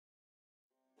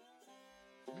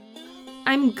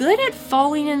I'm good at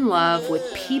falling in love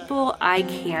with people I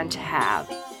can't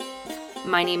have.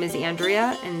 My name is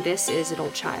Andrea, and this is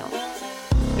Adult Child.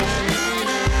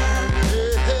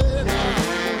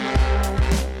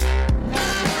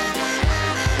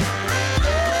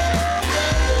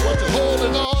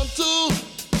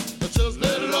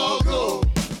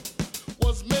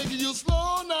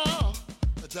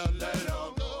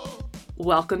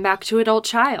 Welcome back to Adult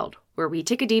Child, where we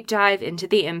take a deep dive into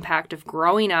the impact of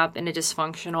growing up in a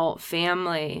dysfunctional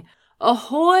family.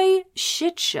 Ahoy,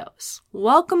 shit shows.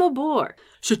 Welcome aboard.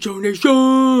 Shit Show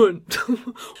Nation!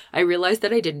 I realized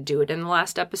that I didn't do it in the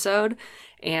last episode,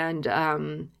 and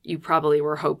you probably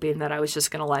were hoping that I was just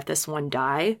going to let this one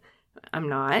die. I'm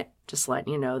not. Just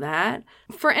letting you know that.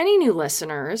 For any new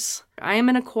listeners, I am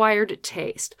an acquired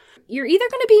taste. You're either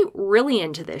going to be really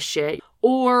into this shit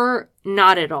or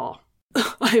not at all.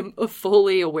 I'm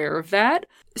fully aware of that.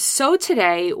 So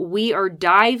today we are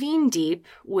diving deep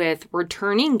with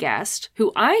returning guest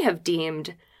who I have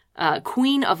deemed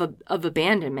queen of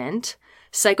abandonment,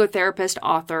 psychotherapist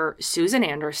author Susan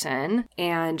Anderson.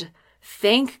 And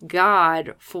thank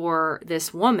God for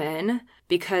this woman,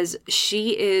 because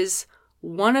she is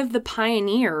one of the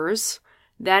pioneers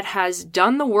that has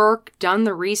done the work, done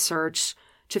the research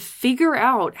to figure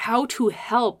out how to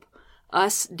help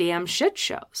us damn shit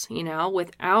shows. You know,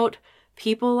 without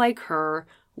people like her,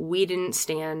 we didn't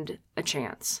stand a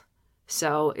chance.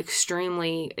 So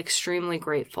extremely, extremely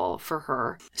grateful for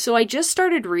her. So I just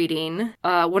started reading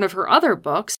one of her other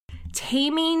books,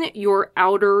 Taming Your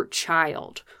Outer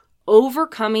Child,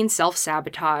 Overcoming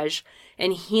Self-Sabotage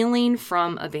and Healing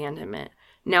from Abandonment.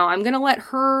 Now, I'm going to let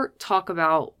her talk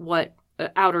about what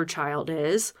outer child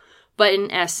is, but in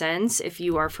essence, if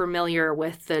you are familiar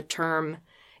with the term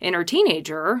inner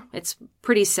teenager, it's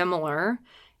pretty similar.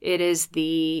 It is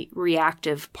the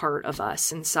reactive part of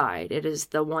us inside. It is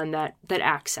the one that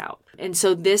acts out. And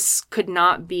so this could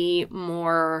not be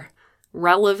more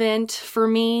relevant for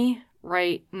me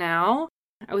right now.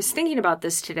 I was thinking about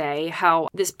this today, how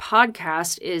this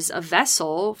podcast is a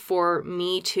vessel for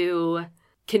me to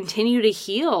continue to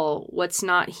heal what's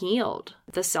not healed,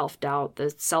 the self-doubt,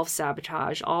 the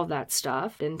self-sabotage, all of that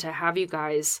stuff, and to have you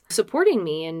guys supporting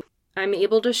me. And I'm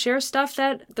able to share stuff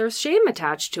that there's shame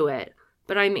attached to it,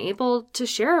 but I'm able to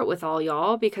share it with all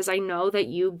y'all because I know that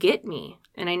you get me,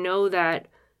 and I know that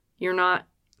you're not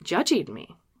judging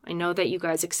me. I know that you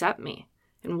guys accept me,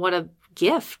 and what a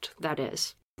gift that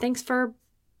is. Thanks for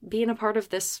being a part of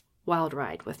this wild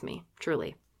ride with me,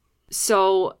 truly.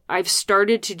 So I've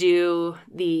started to do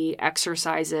the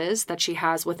exercises that she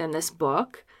has within this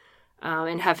book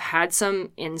and have had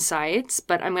some insights,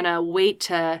 but I'm going to wait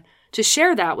to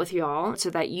share that with y'all so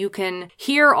that you can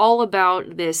hear all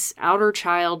about this outer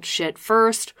child shit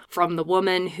first from the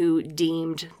woman who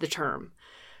deemed the term.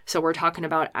 So we're talking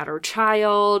about outer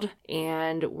child,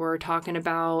 and we're talking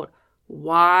about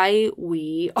why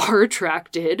we are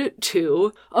attracted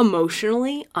to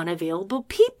emotionally unavailable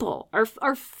people.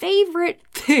 Our favorite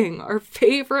thing, our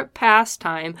favorite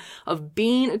pastime of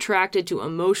being attracted to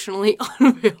emotionally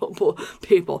unavailable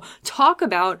people. Talk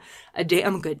about a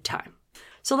damn good time.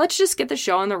 So let's just get the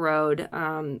show on the road,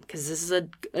 because this is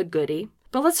a goodie.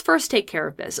 But let's first take care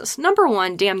of business. Number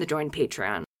one, damn the join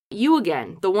Patreon. You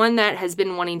again, the one that has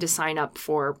been wanting to sign up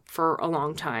for a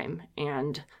long time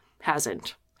and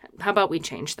hasn't. How about we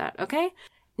change that, okay?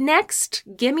 Next,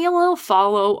 give me a little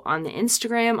follow on the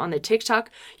Instagram, on the TikTok.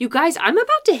 You guys, I'm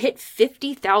about to hit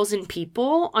 50,000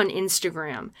 people on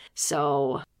Instagram.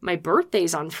 So my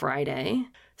birthday's on Friday.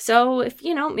 So if,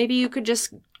 maybe you could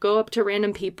just go up to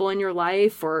random people in your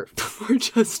life or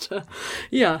just,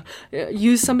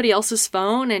 use somebody else's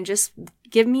phone and just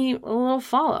give me a little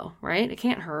follow, right? It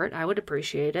can't hurt. I would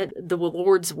appreciate it. The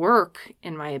Lord's work,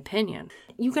 in my opinion.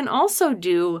 You can also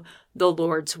do the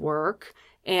Lord's work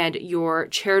and your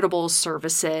charitable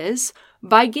services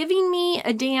by giving me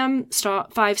a damn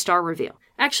 5-star review.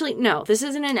 Actually, no, this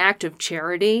isn't an act of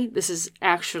charity. This is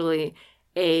actually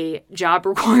a job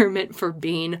requirement for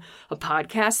being a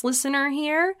podcast listener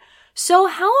here. So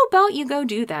how about you go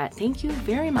do that? Thank you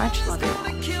very much. Love you all.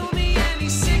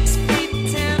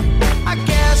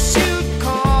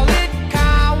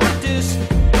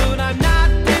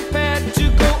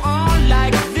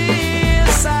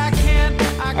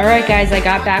 All right, guys, I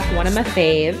got back one of my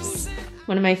faves.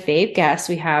 One of my fave guests.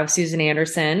 We have Susan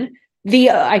Anderson.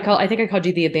 I think I called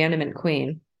you the abandonment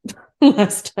queen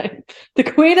last time. The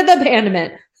queen of the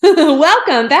abandonment.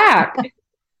 Welcome back.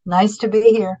 Nice to be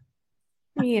here.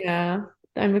 Yeah,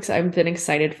 I've been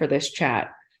excited for this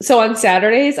chat. So on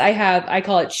Saturdays, I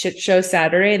call it Shit Show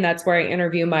Saturday, and that's where I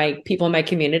interview my people in my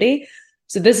community.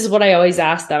 So this is what I always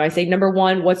ask them. I say, number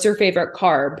one, what's your favorite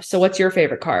carb? So what's your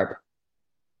favorite carb?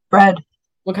 Bread.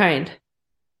 What kind?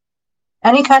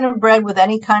 Any kind of bread with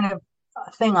any kind of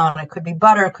thing on it. Could be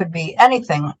butter, could be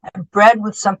anything. Bread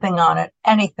with something on it,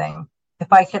 anything.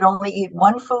 If I could only eat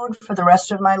one food for the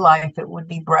rest of my life, it would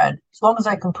be bread, as long as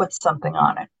I can put something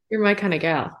on it. You're my kind of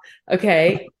gal.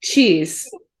 Okay. Cheese.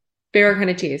 Favorite kind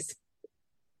of cheese?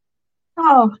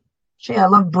 Oh, gee, I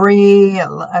love brie.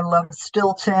 I love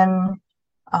Stilton.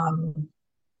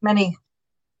 Many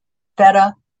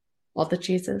feta, All the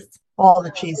cheeses. all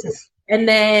the cheeses. And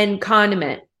then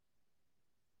condiment.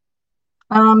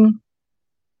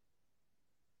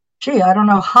 Gee, I don't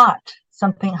know. Hot.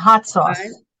 Something hot sauce. Okay.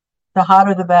 The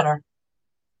hotter, the better.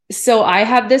 So I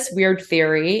have this weird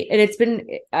theory, and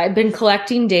I've been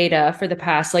collecting data for the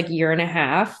past like year and a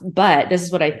half, but this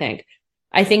is what I think.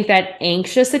 I think that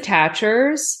anxious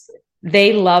attachers,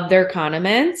 they love their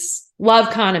condiments, want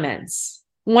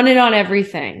it on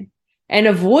everything. And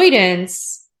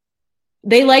avoidance,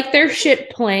 they like their shit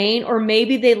plain, or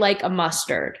maybe they like a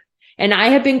mustard. And I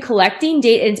have been collecting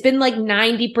data, and it's been like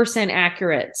 90%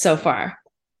 accurate so far.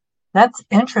 That's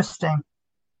interesting.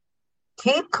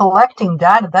 Keep collecting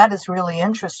data. That is really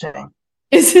interesting.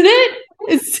 Isn't it?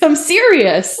 I'm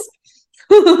serious.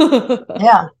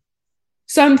 Yeah.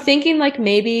 So I'm thinking like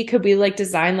maybe could we like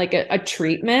design like a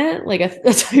treatment, like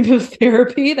a type of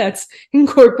therapy that's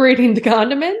incorporating the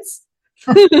condiments?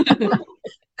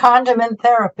 Condiment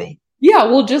therapy. Yeah,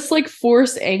 we'll just like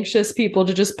force anxious people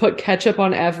to just put ketchup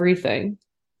on everything.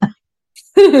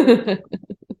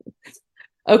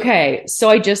 Okay, so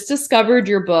I just discovered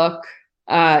your book,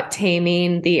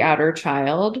 Taming the Outer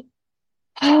Child.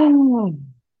 Oh,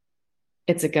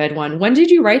 it's a good one. When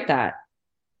did you write that?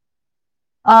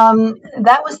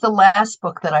 That was the last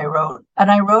book that I wrote, and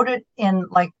I wrote it in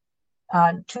like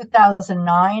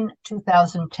 2009,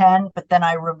 2010, but then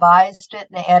I revised it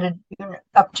and added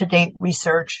up-to-date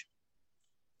research.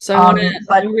 So I want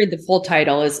to read the full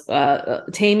title is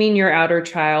Taming Your Outer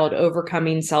Child,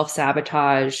 Overcoming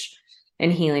Self-Sabotage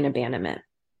and Healing Abandonment.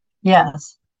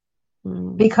 Yes.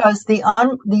 Because the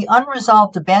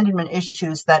unresolved abandonment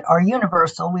issues that are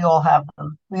universal, we all have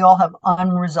them. We all have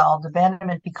unresolved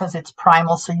abandonment because it's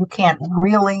primal, so you can't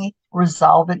really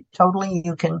resolve it totally.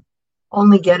 You can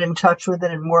only get in touch with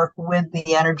it and work with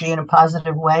the energy in a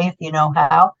positive way if you know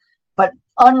how. But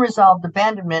unresolved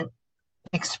abandonment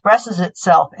expresses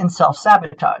itself in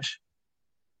self-sabotage.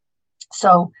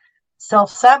 So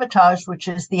self-sabotage, which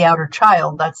is the outer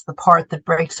child, that's the part that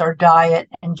breaks our diet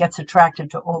and gets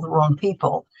attracted to all the wrong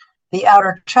people. The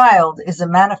outer child is a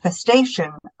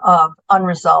manifestation of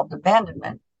unresolved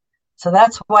abandonment. So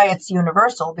that's why it's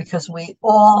universal, because we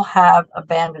all have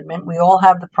abandonment. We all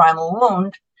have the primal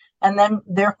wound. And then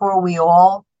therefore we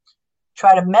all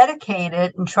try to medicate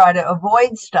it and try to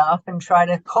avoid stuff and try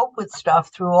to cope with stuff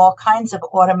through all kinds of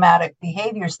automatic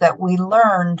behaviors that we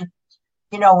learned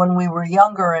when we were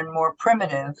younger and more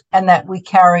primitive, and that we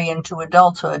carry into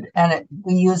adulthood, and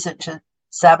we use it to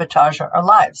sabotage our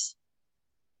lives.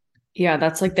 Yeah,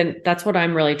 that's what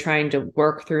I'm really trying to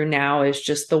work through now, is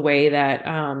just the way that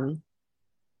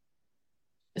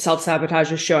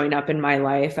self-sabotage is showing up in my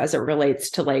life as it relates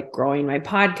to like growing my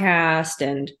podcast.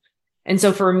 And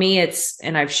so for me,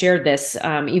 and I've shared this,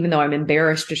 even though I'm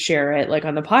embarrassed to share it like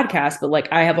on the podcast, but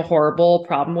like I have a horrible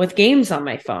problem with games on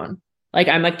my phone. Like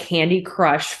I'm a Candy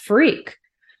Crush freak.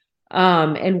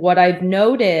 And what I've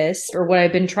noticed, or what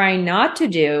I've been trying not to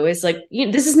do, is like,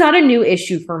 this is not a new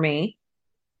issue for me.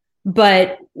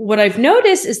 But what I've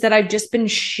noticed is that I've just been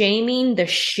shaming the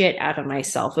shit out of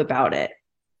myself about it.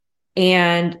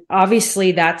 And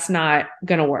obviously that's not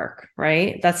going to work,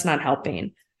 right? That's not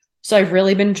helping. So I've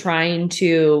really been trying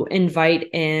to invite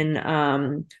in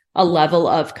a level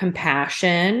of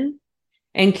compassion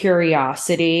and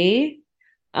curiosity.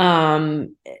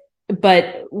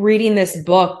 But reading this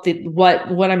book,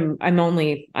 what I'm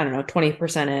only, I don't know,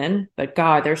 20% in, but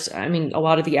God, a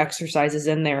lot of the exercises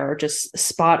in there are just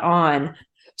spot on.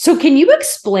 So can you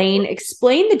explain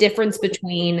the difference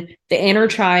between the inner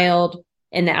child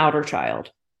and the outer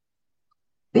child?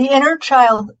 The inner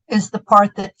child is the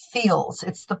part that feels.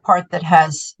 It's the part that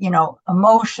has,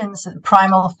 emotions and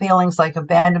primal feelings like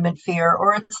abandonment, fear,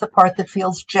 or it's the part that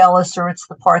feels jealous, or it's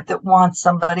the part that wants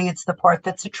somebody. It's the part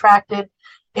that's attracted.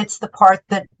 It's the part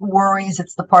that worries.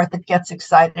 It's the part that gets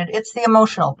excited. It's the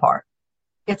emotional part.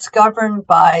 It's governed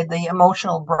by the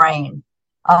emotional brain,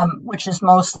 which is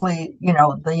mostly, the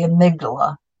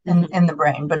amygdala in the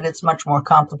brain, but it's much more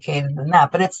complicated than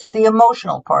that. But it's the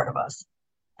emotional part of us.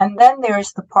 And then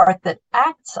there's the part that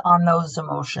acts on those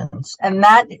emotions, and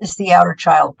that is the outer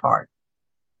child part.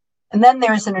 And then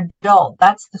there's an adult.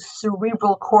 That's the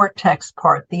cerebral cortex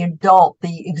part, the adult,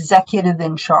 the executive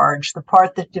in charge, the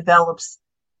part that develops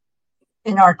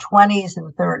in our 20s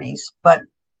and 30s. But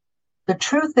the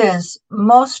truth is,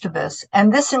 most of us,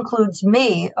 and this includes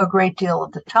me a great deal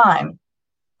of the time,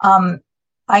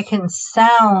 I can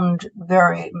sound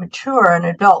very mature and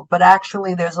adult, but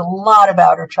actually there's a lot of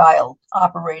outer child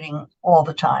operating all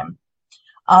the time.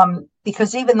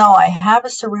 Because even though I have a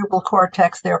cerebral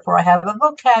cortex, therefore I have a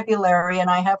vocabulary and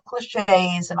I have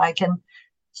cliches and I can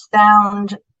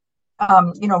sound,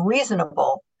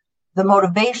 reasonable, the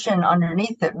motivation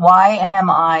underneath it, why am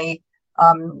I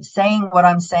saying what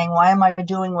I'm saying? Why am I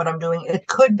doing what I'm doing? It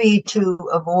could be to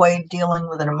avoid dealing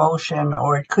with an emotion,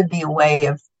 or it could be a way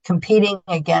of competing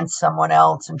against someone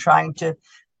else and trying to,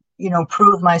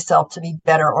 prove myself to be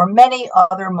better, or many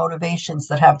other motivations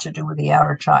that have to do with the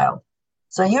outer child.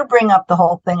 So you bring up the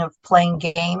whole thing of playing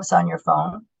games on your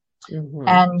phone,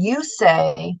 and you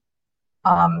say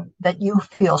that you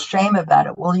feel shame about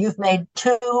it. Well, you've made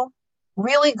two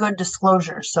really good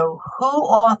disclosures. So who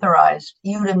authorized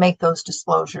you to make those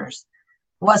disclosures?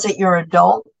 Was it your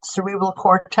adult cerebral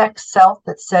cortex self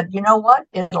that said, you know what,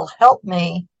 it'll help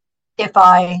me if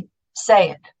I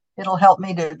say it. It'll help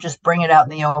me to just bring it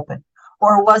out in the open.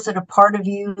 Or was it a part of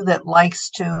you that likes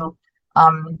to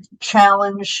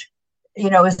challenge?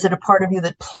 Is it a part of you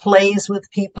that plays with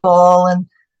people and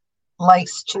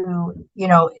likes to,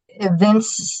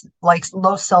 evince like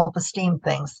low self-esteem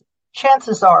things?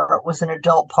 Chances are it was an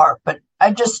adult part, but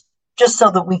I just so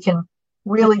that we can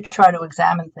really try to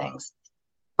examine things.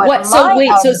 But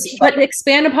but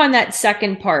expand upon that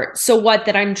second part. So what,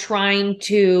 that I'm trying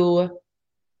to,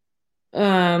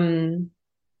 I'm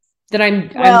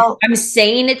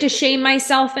saying it to shame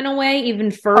myself in a way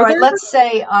even further. All right, let's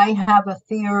say I have a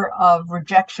fear of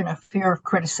rejection, a fear of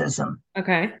criticism.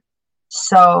 Okay.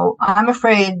 So I'm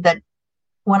afraid that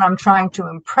when I'm trying to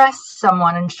impress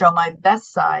someone and show my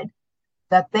best side,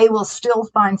 that they will still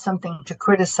find something to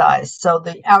criticize. So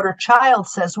the outer child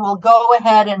says, well, go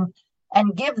ahead and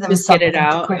give them just something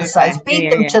to criticize, okay. beat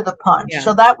them to the punch.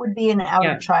 So that would be an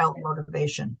outer child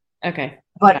motivation. Okay.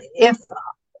 But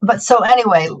so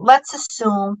anyway, let's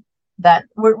assume that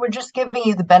we're just giving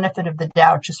you the benefit of the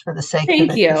doubt just for the sake of it.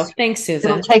 Thank you. Thanks,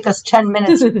 Susan. It'll take us 10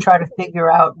 minutes to try to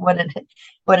figure out what it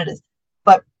is.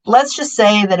 But let's just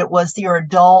say that it was your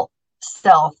adult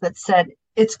self that said,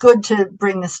 it's good to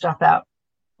bring this stuff out.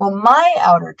 Well, my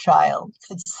outer child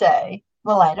could say,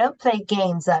 well, I don't play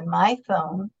games on my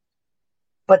phone.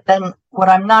 But then what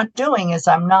I'm not doing is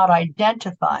I'm not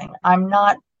identifying. I'm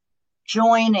not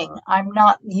joining. I'm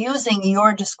not using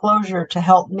your disclosure to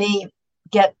help me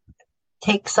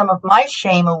take some of my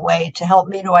shame away, to help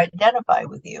me to identify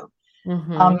with you.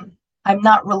 I'm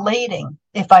not relating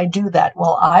if I do that.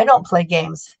 Well, I don't play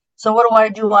games. So what do I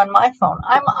do on my phone?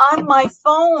 I'm on my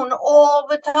phone all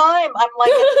the time. I'm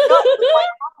like, it's nuts with my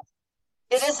phone.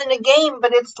 It isn't a game,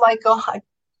 but it's like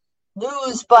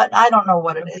news, but I don't know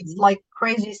what it is. Like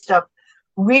crazy stuff.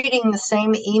 Reading the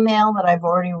same email that I've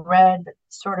already read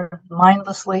sort of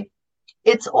mindlessly.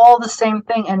 It's all the same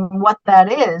thing. And what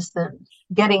that is, the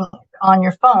getting on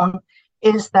your phone,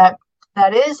 is that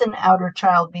is an outer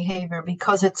child behavior,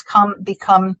 because it's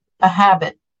become a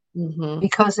habit.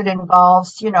 Because it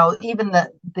involves, even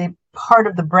the part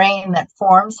of the brain that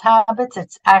forms habits,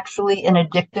 it's actually an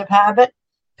addictive habit,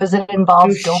 because it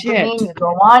involves dopamine. You go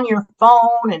on your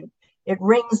phone and it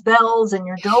rings bells and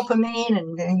your dopamine,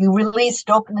 and you release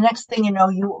dopamine. The next thing you know,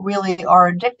 you really are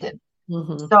addicted.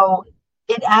 So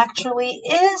it actually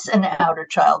is an outer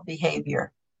child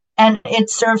behavior, and it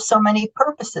serves so many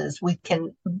purposes.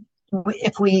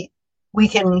 If we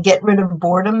can get rid of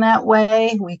boredom that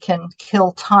way. We can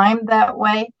kill time that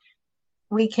way.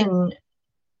 We can,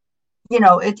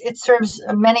 it serves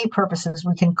many purposes.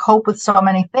 We can cope with so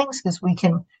many things because we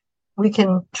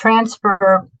can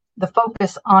transfer the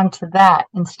focus onto that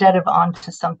instead of onto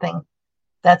something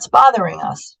that's bothering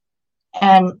us.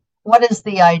 And what is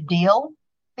the ideal?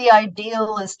 The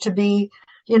ideal is to be,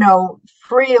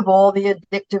 free of all the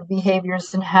addictive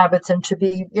behaviors and habits, and to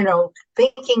be,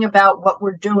 thinking about what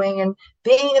we're doing and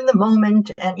being in the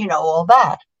moment and, all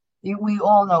that. We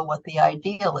all know what the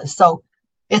ideal is. So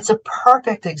it's a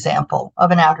perfect example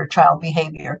of an outer child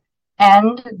behavior.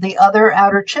 And the other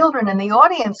outer children in the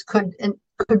audience could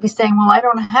be saying, well, I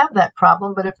don't have that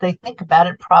problem. But if they think about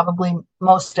it, probably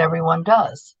most everyone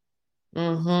does.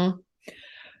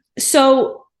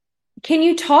 So can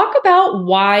you talk about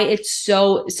why it's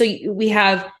so we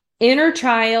have inner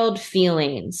child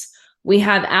feelings, we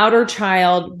have outer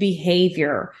child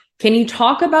behavior. Can you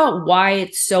talk about why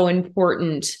it's so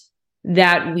important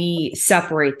that we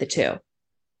separate the two?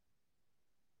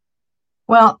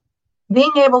 Well,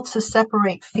 being able to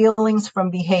separate feelings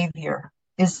from behavior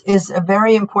is a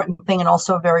very important thing and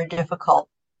also very difficult.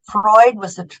 Freud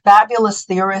was a fabulous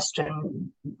theorist and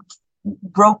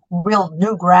broke real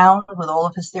new ground with all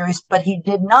of his theories, but he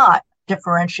did not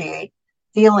differentiate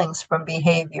feelings from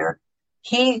behavior.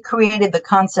 He created the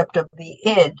concept of the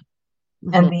id,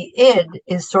 and the id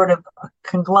is sort of a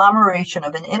conglomeration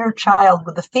of an inner child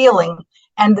with a feeling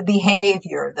and the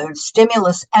behavior, the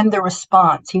stimulus and the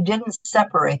response. He didn't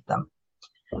separate them.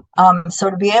 So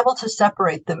to be able to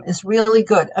separate them is really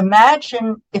good.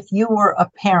 Imagine if you were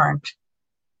a parent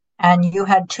and you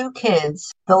had two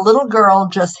kids. The little girl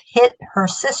just hit her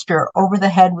sister over the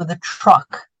head with a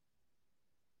truck.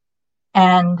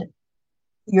 And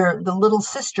the little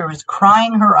sister is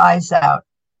crying her eyes out.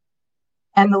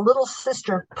 And the little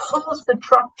sister pulls the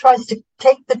truck, tries to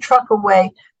take the truck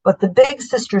away, but the big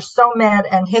sister's so mad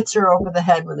and hits her over the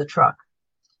head with a truck.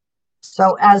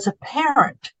 So as a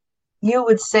parent, you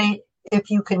would say, if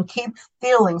you can keep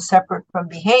feelings separate from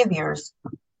behaviors,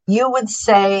 you would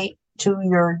say to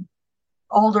your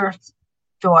older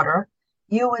daughter,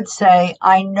 you would say,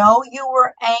 I know you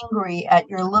were angry at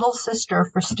your little sister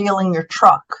for stealing your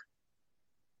truck.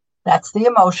 That's the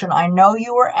emotion. I know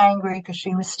you were angry because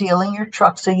she was stealing your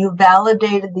truck. So you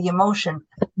validated the emotion,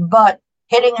 but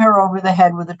hitting her over the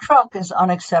head with a truck is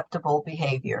unacceptable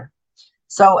behavior.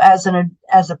 So as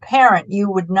a parent, you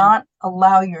would not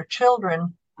allow your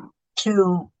children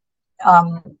to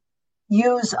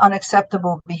use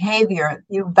unacceptable behavior.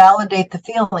 You validate the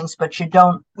feelings, but you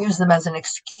don't use them as an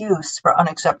excuse for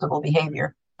unacceptable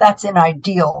behavior. That's in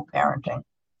ideal parenting.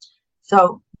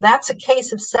 So that's a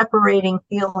case of separating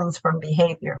feelings from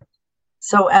behavior.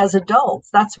 So as adults,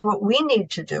 that's what we need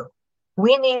to do.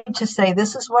 We need to say,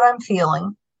 this is what I'm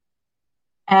feeling.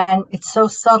 And it's so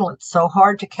subtle. It's so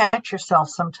hard to catch yourself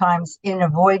sometimes in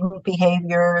avoidant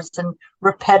behaviors and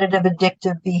repetitive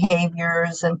addictive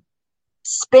behaviors and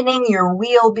spinning your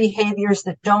wheel behaviors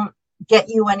that don't get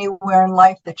you anywhere in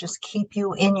life, that just keep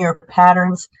you in your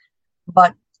patterns.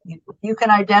 But you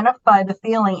can identify the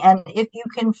feeling, and if you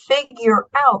can figure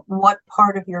out what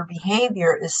part of your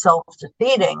behavior is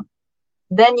self-defeating,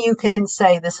 then you can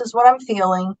say, this is what I'm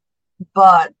feeling,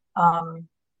 but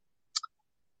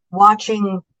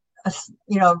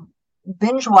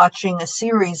binge watching a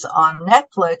series on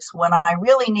Netflix when I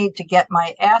really need to get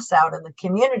my ass out in the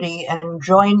community and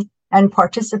join and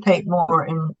participate more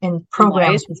in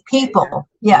programs with people.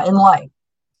 Yeah, in life.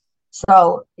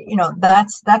 So,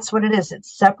 that's what it is.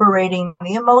 It's separating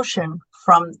the emotion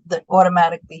from the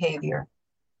automatic behavior.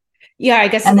 Yeah, I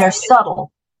guess. And they're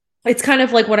subtle. It's kind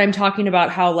of like what I'm talking about,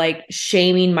 how like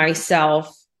shaming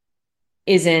myself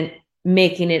isn't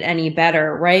making it any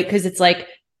better, right? Because it's like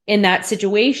in that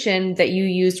situation that you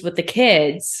used with the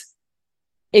kids,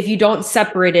 if you don't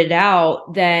separate it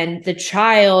out, then the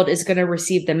child is going to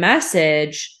receive the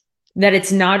message that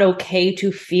it's not okay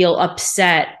to feel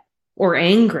upset or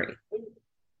angry,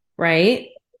 right?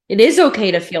 It is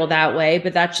okay to feel that way,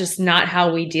 but that's just not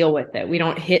how we deal with it. We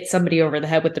don't hit somebody over the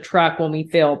head with the truck when we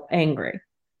feel angry.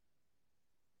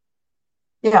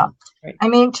 Yeah. Right. I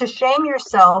mean, to shame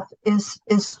yourself is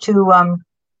to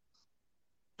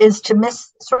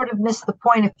miss the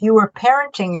point. If you were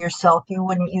parenting yourself, you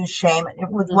wouldn't use shame.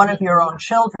 With one of your own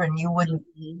children, you wouldn't.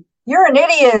 You're an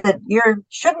idiot. You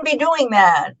shouldn't be doing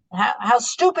that. How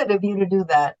stupid of you to do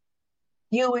that.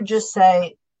 You would just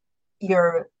say,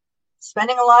 you're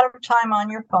spending a lot of time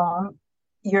on your phone.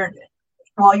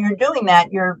 While you're doing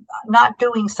that, you're not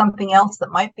doing something else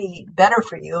that might be better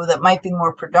for you, that might be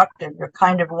more productive. You're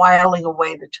kind of whiling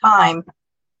away the time.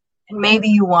 And maybe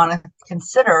you want to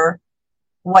consider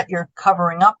what you're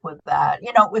covering up with that.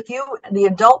 If the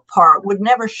adult part would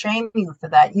never shame you for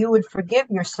that. You would forgive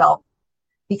yourself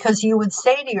because you would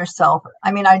say to yourself,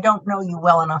 I mean, I don't know you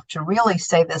well enough to really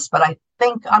say this, but I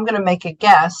think I'm going to make a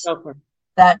guess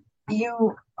that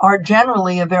you are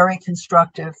generally a very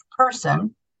constructive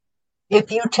person. If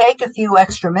you take a few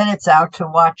extra minutes out to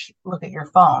look at your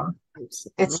phone,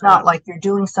 it's not like you're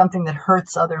doing something that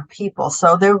hurts other people.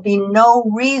 So there would be no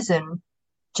reason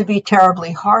to be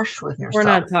terribly harsh with yourself.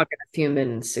 We're not talking a few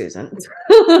minutes, Susan.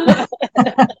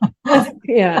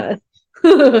 Yeah.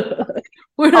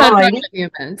 We're not talking a few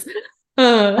minutes.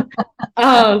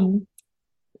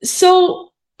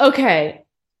 So, okay.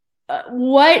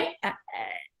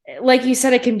 Like you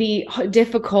said, it can be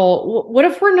difficult. What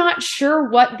if we're not sure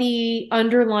what the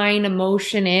underlying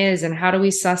emotion is, and how do we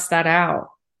suss that out?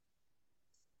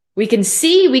 We can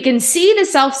see the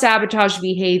self-sabotage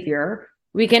behavior.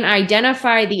 We can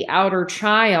identify the outer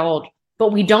child,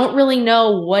 but we don't really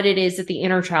know what it is that the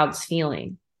inner child's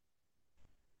feeling.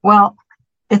 Well,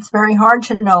 it's very hard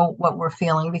to know what we're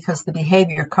feeling because the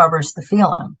behavior covers the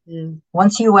feeling.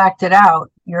 Once you act it out,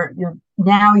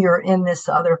 you're in this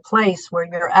other place where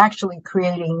you're actually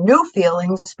creating new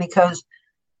feelings, because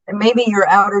maybe your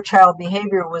outer child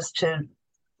behavior was to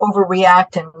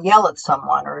overreact and yell at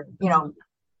someone, or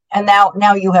and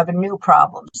now you have a new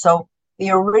problem. So the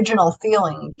original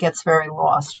feeling gets very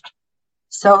lost.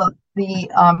 So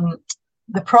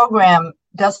the program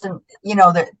doesn't,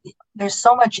 there's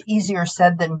so much easier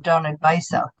said than done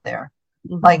advice out there.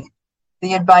 Like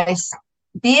the advice,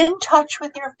 be in touch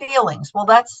with your feelings. Well,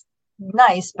 that's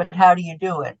nice, but how do you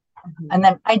do it? And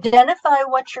then identify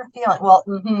what you're feeling. Well,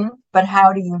 but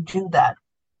how do you do that?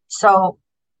 So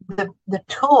the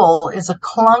tool is a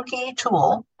clunky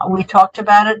tool. We talked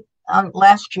about it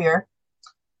last year.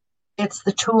 It's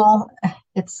the tool.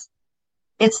 It's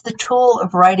the tool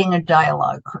of writing a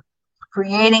dialogue,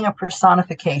 creating a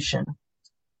personification.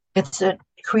 It's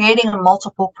creating a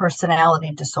multiple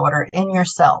personality disorder in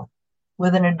yourself,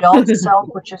 with an adult self,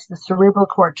 which is the cerebral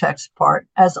cortex part,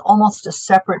 as almost a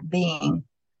separate being.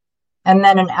 And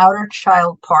then an outer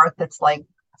child part that's like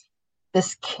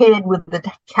this kid with the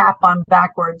cap on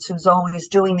backwards who's always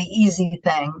doing the easy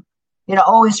thing,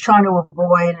 always trying to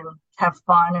avoid and have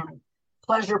fun and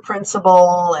pleasure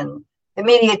principle and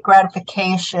immediate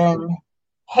gratification,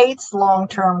 hates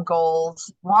long-term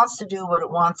goals, wants to do what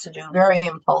it wants to do, very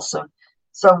impulsive.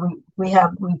 So we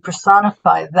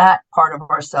personify that part of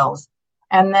ourselves.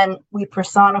 And then we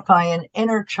personify an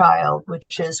inner child,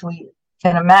 which is, we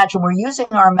can imagine, we're using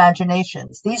our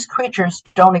imaginations. These creatures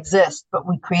don't exist, but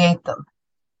we create them.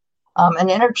 An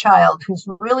inner child who's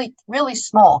really, really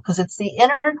small, because it's the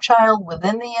inner child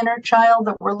within the inner child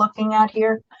that we're looking at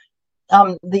here.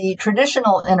 The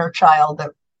traditional inner child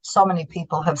that so many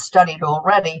people have studied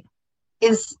already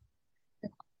is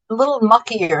a little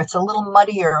muckier. It's a little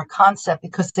muddier a concept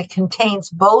because it contains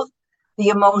both the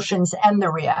emotions and the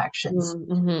reactions.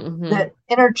 The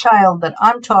inner child that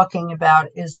I'm talking about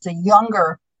is the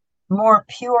younger, more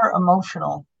pure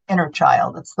emotional inner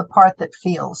child. It's the part that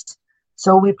feels.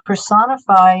 So we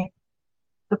personify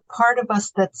the part of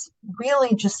us that's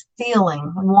really just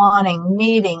feeling, wanting,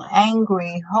 needing,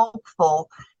 angry, hopeful.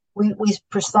 We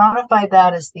personify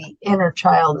that as the inner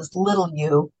child, as little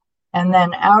you, and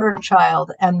then outer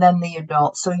child, and then the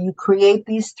adult. So you create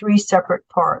these three separate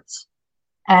parts,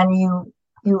 and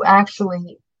you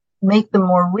actually make them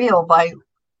more real by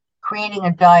creating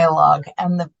a dialogue.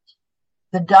 And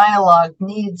the dialogue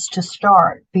needs to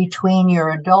start between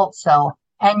your adult self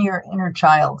and your inner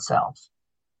child self.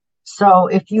 So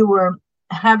if you were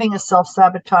having a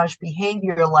self-sabotage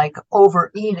behavior like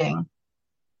overeating,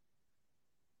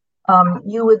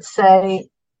 you would say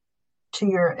to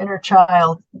your inner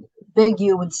child, big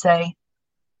you would say,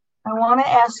 I want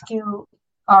to ask you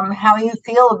how you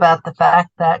feel about the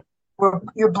fact that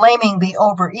you're blaming the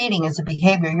overeating as a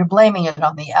behavior. You're blaming it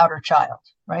on the outer child,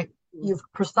 right? You've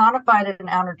personified an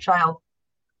outer child.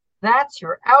 That's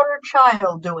your outer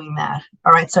child doing that.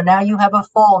 All right. So now you have a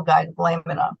fall guy to blame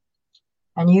it on.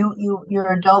 And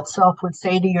your adult self would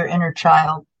say to your inner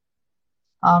child,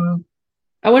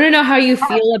 I want to know how you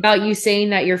feel about you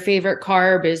saying that your favorite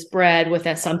carb is bread with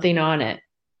something on it.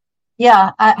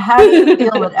 Yeah. How do you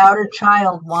feel that outer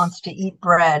child wants to eat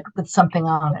bread with something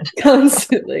on it?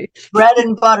 Constantly. Bread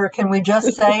and butter. Can we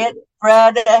just say it?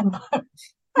 Bread and butter.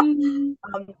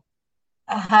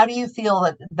 How do you feel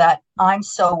that I'm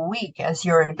so weak as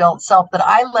your adult self that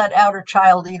I let outer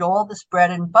child eat all this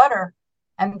bread and butter,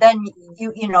 and then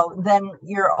then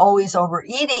you're always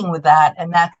overeating with that,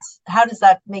 and how does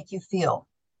that make you feel?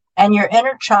 And your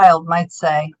inner child might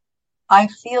say, I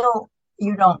feel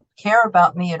you don't care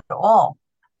about me at all.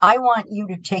 I want you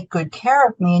to take good care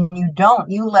of me, and you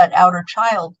don't. You let outer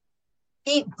child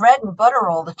eat bread and butter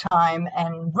all the time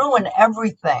and ruin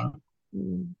everything.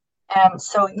 And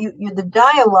so the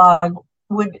dialogue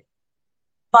would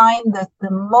find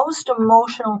the most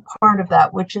emotional part of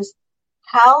that, which is,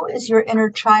 how is your inner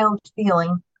child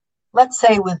feeling? Let's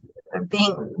say with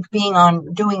being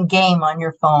on doing game on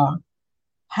your phone.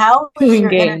 How is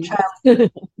your inner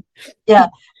child? Yeah.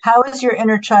 How is your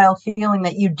inner child feeling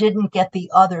that you didn't get the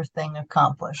other thing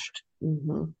accomplished?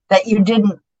 That you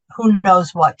didn't, who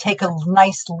knows what, take a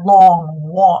nice long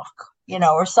walk,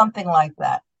 or something like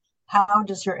that. How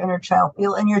does your inner child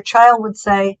feel? And your child would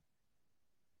say,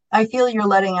 I feel you're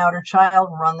letting outer child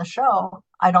run the show.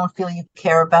 I don't feel you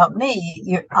care about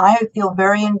me. I feel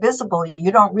very invisible.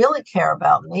 You don't really care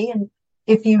about me. And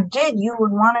if you did, you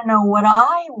would want to know what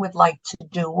I would like to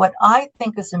do, what I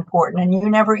think is important. And you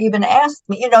never even asked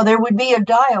me. There would be a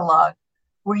dialogue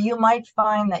where you might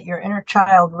find that your inner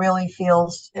child really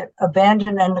feels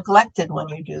abandoned and neglected when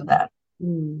you do that.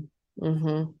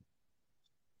 Mm-hmm.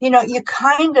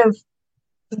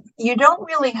 You don't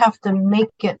really have to make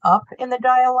it up in the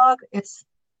dialogue. It's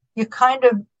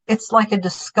like a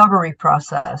discovery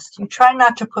process. You try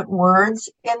not to put words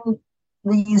in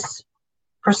these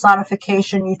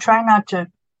personification. You try not to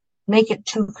make it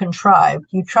too contrived.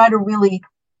 You try to really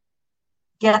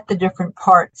get the different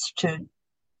parts to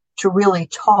really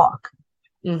talk.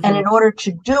 Mm-hmm. And in order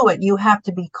to do it, you have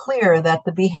to be clear that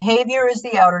the behavior is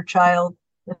the outer child,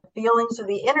 the feelings are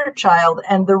the inner child,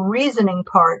 and the reasoning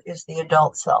part is the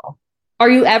adult self.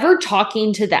 Are you ever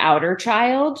talking to the outer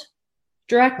child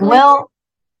directly? Well,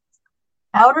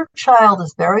 outer child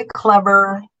is very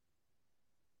clever,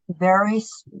 very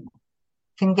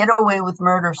can get away with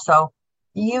murder. So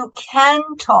you can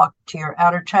talk to your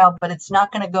outer child, but it's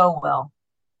not going to go well.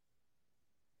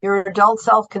 Your adult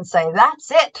self can say, "That's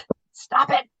it.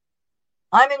 Stop it.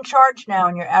 I'm in charge now."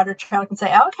 And your outer child can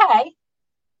say, "Okay."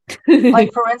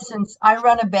 Like, for instance, I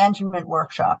run abandonment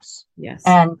workshops. Yes.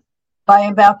 And by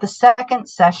about the second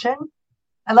session,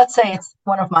 and let's say it's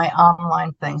one of my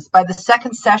online things, by the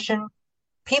second session,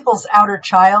 people's outer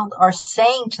child are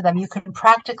saying to them, you can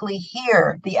practically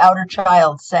hear the outer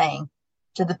child saying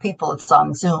to the people, it's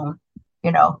on Zoom,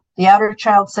 the outer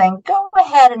child saying, "Go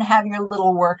ahead and have your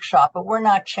little workshop, but we're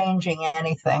not changing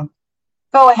anything.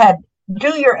 Go ahead,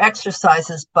 do your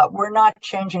exercises, but we're not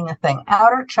changing a thing."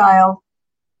 Outer child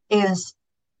is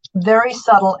very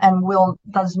subtle and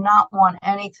does not want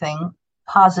anything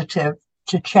positive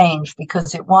to change,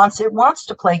 because it wants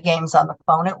to play games on the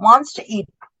phone. It wants to eat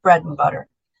bread and butter.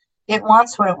 It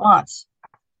wants what it wants.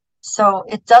 So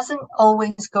it doesn't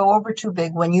always go over too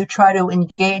big when you try to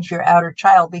engage your outer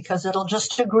child, because it'll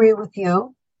just agree with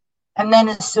you. And then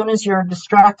as soon as you're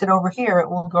distracted over here, it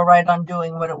will go right on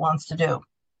doing what it wants to do.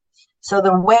 So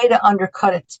the way to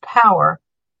undercut its power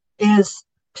is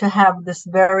to have this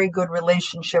very good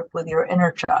relationship with your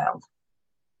inner child,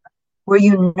 where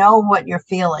you know what you're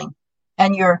feeling,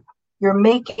 and you're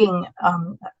making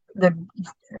the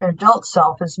adult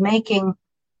self is making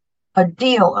a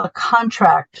deal, a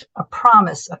contract, a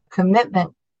promise, a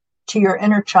commitment to your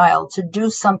inner child to do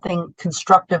something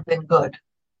constructive and good.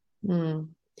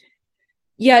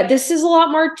 Yeah, this is a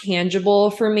lot more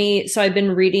tangible for me. So I've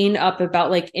been reading up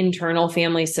about like internal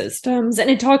family systems, and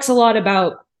it talks a lot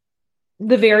about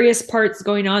the various parts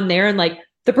going on there, and like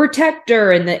the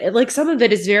protector, and like some of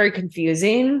it is very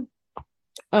confusing.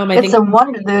 It's a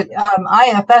wonder. The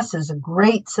IFS is a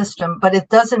great system, but it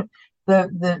doesn't.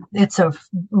 It's a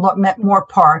more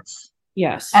parts.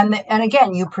 Yes. And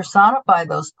again, you personify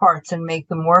those parts and make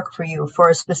them work for you for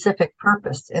a specific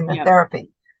purpose in the therapy.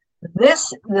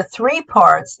 The three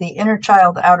parts, the inner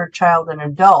child, outer child, and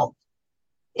adult,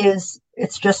 it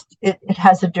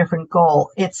has a different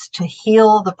goal. It's to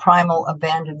heal the primal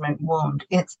abandonment wound.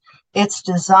 It's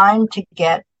designed to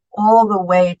get all the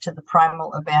way to the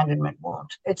primal abandonment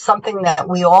wound. It's something that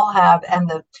we all have,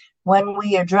 and when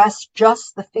we address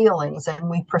just the feelings and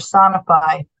we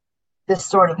personify this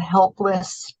sort of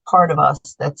helpless part of us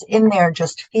that's in there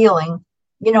just feeling,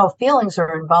 feelings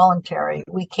are involuntary.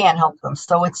 We can't help them.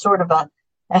 So it's sort of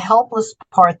a helpless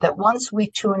part that once we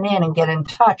tune in and get in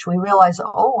touch, we realize,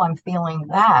 oh, I'm feeling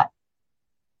that.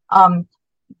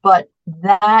 But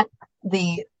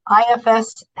the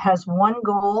IFS has one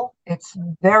goal. It's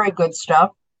very good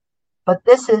stuff. But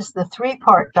this is the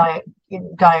three-part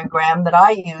diagram that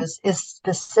I use is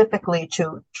specifically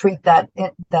to treat that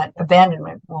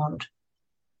abandonment wound,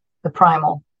 the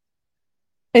primal.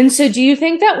 And so do you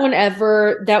think that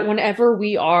whenever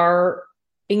we are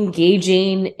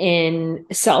engaging in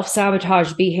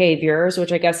self-sabotage behaviors,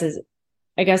 which I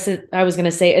was going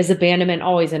to say, is abandonment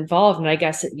always involved? And I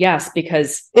guess yes,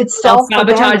 because it's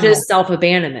self-sabotage is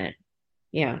self-abandonment.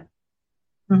 Yeah.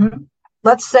 Mm-hmm.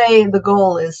 Let's say the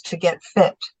goal is to get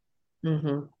fit.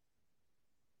 Mm-hmm.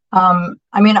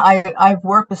 I've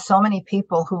worked with so many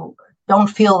people who don't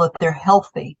feel that they're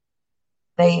healthy.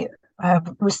 They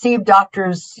have received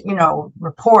doctors,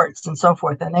 reports and so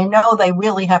forth, and they know they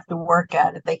really have to work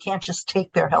at it. They can't just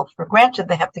take their health for granted.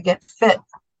 They have to get fit.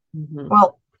 Mm-hmm.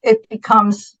 Well, it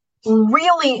becomes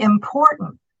really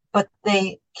important, but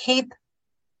they keep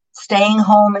staying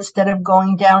home instead of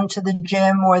going down to the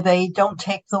gym, or they don't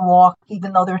take the walk,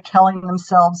 even though they're telling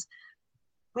themselves,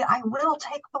 "I will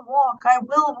take the walk, I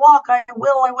will walk, I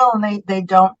will," and they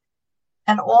don't.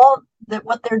 And all that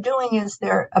what they're doing is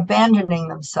they're abandoning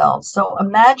themselves. So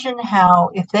imagine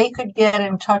how, if they could get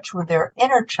in touch with their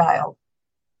inner child,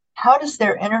 how does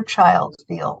their inner child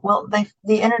feel? Well,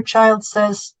 the inner child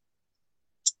says,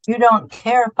 "You don't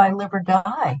care if I live or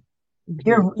die.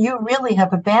 Mm-hmm. You really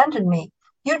have abandoned me.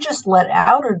 You just let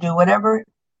outer do whatever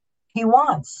he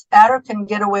wants. Adder can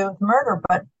get away with murder,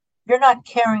 but you're not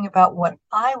caring about what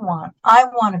I want. I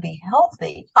want to be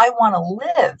healthy. I want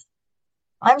to live.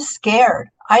 I'm scared.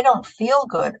 I don't feel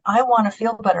good. I want to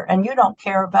feel better. And you don't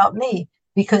care about me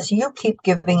because you keep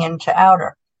giving in to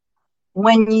outer.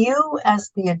 When you,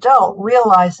 as the adult,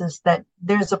 realizes that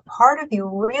there's a part of you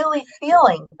really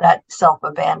feeling that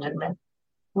self-abandonment,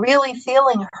 really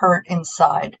feeling hurt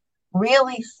inside,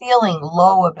 really feeling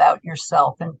low about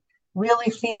yourself, and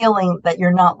really feeling that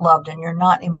you're not loved and you're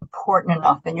not important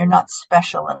enough and you're not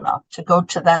special enough to go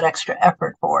to that extra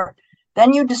effort for,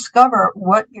 then you discover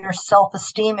what your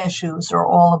self-esteem issues are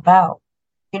all about.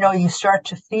 You start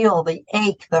to feel the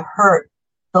ache, the hurt,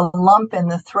 the lump in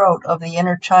the throat of the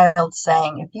inner child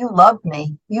saying, if you loved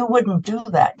me, you wouldn't do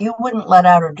that. You wouldn't let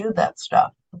out or do that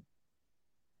stuff.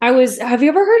 Have you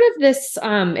ever heard of this?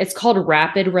 It's called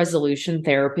rapid resolution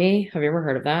therapy. Have you ever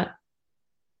heard of that?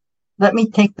 Let me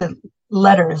take the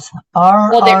letters.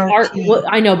 RRT. Well,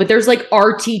 I know, but there's like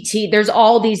RTT. There's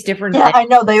all these different things. I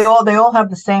know. They all have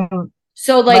the same.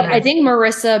 So like, letters. I think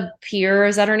Marissa Peer,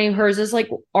 is that her name? Hers is like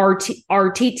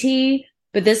RTT,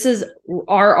 but this is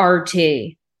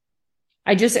RRT.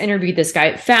 I just interviewed this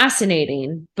guy.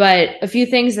 Fascinating, but a few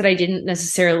things that I didn't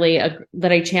necessarily,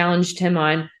 that I challenged him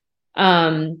on.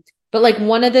 But like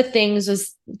one of the things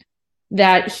was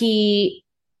that he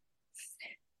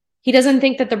doesn't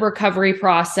think that the recovery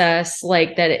process,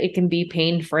 like that it can be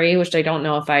pain-free, which I don't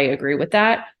know if I agree with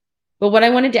that. But what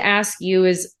I wanted to ask you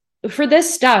is, for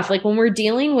this stuff, like when we're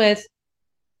dealing with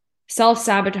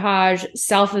self-sabotage,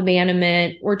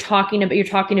 self-abandonment, you're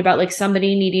talking about like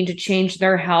somebody needing to change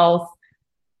their health.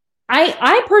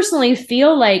 I personally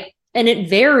feel like, and it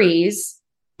varies,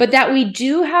 but that we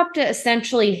do have to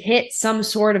essentially hit some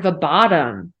sort of a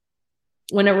bottom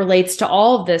when it relates to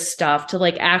all of this stuff to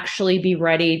like actually be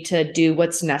ready to do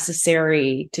what's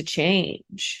necessary to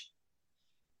change.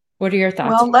 What are your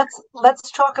thoughts? Well, let's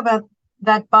talk about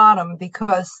that bottom,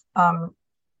 because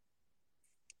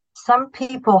some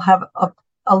people have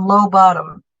a low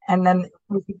bottom, and then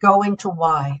we could go into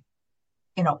why,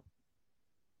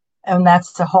 and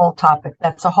that's the whole topic.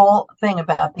 That's a whole thing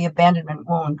about the abandonment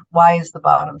wound. Why is the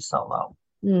bottom so low?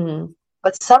 Mm.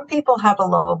 But some people have a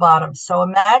low bottom. So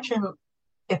imagine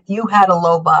if you had a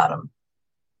low bottom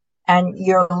and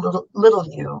you're little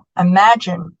you.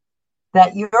 Imagine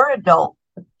that your adult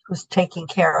who's taking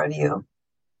care of you,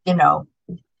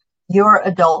 your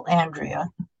adult Andrea,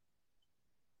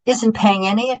 isn't paying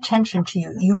any attention to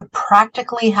you. You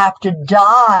practically have to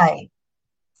die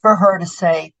for her to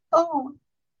say, oh,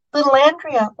 little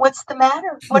Andrea, what's the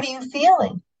matter? What are you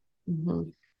feeling? Mm-hmm.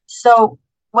 So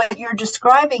what you're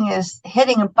describing is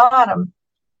hitting a bottom,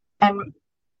 and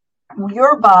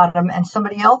your bottom and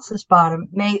somebody else's bottom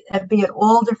may be at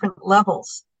all different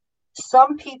levels.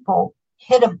 Some people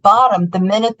hit a bottom the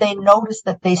minute they notice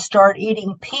that they start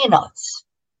eating peanuts.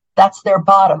 That's their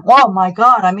bottom. Oh my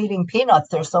God, I'm eating peanuts.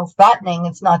 They're so fattening.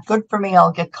 It's not good for me.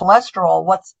 I'll get cholesterol.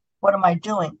 What am I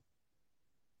doing?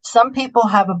 Some people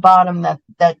have a bottom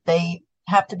that they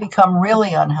have to become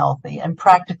really unhealthy and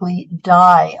practically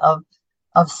die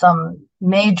of some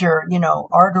major,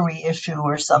 artery issue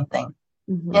or something,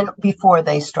 mm-hmm. before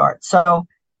they start. So,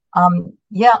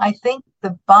 I think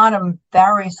the bottom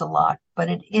varies a lot, but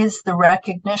it is the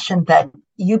recognition that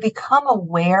you become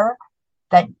aware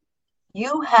that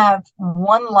you have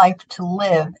one life to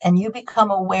live, and you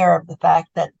become aware of the fact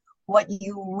that what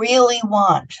you really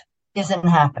want isn't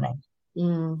happening.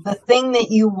 Mm. The thing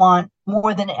that you want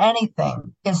more than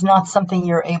anything is not something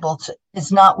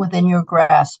is not within your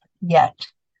grasp yet.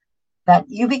 That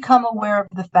you become aware of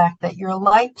the fact that your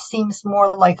life seems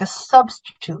more like a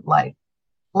substitute life,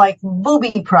 like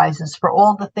booby prizes for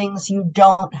all the things you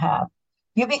don't have.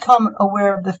 You become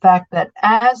aware of the fact that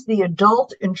as the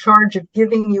adult in charge of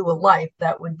giving you a life,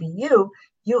 that would be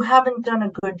you haven't done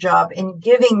a good job in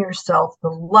giving yourself the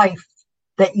life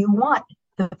that you want.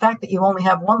 The fact that you only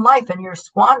have one life and you're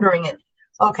squandering it.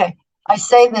 Okay, I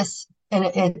say this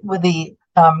with the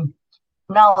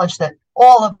knowledge that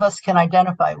all of us can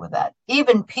identify with that.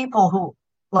 Even people who,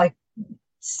 like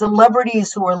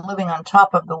celebrities who are living on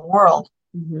top of the world,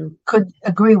 mm-hmm. could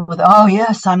agree with, oh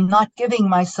yes, I'm not giving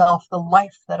myself the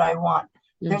life that I want.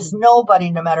 Mm-hmm. There's nobody,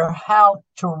 no matter how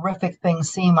terrific things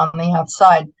seem on the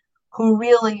outside, who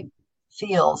really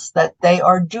feels that they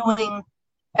are doing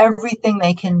everything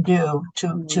they can do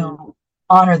to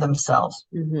honor themselves.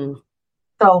 Mm-hmm.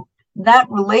 So that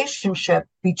relationship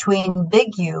between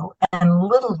big you and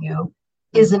little you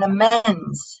is an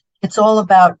amends. It's all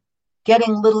about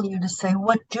getting little you to say,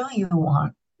 what do you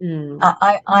want?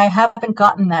 I haven't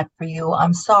gotten that for you.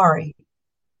 I'm sorry.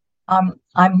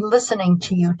 I'm listening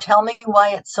to you. Tell me why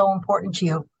it's so important to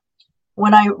you.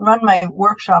 When I run my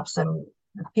workshops and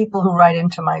the people who write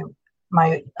into my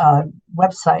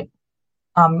website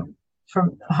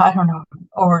for, I don't know,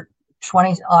 over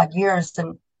 20 odd years,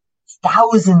 and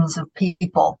thousands of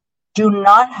people do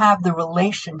not have the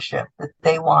relationship that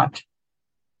they want.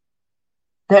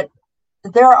 That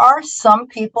there are some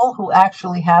people who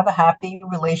actually have a happy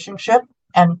relationship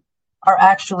and are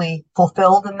actually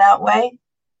fulfilled in that way.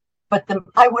 But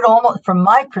I would almost, from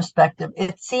my perspective,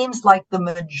 it seems like the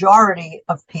majority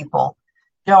of people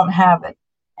don't have it.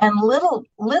 And little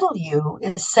you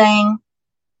is saying,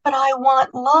 but I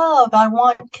want love. I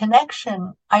want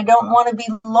connection. I don't want to be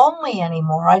lonely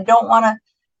anymore. I don't want to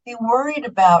be worried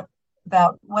about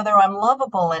whether I'm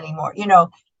lovable anymore.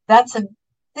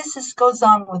 This goes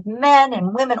on with men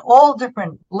and women, all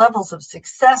different levels of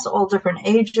success, all different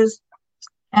ages.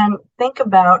 And think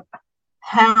about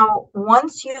how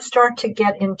once you start to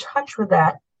get in touch with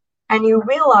that and you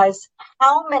realize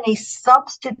how many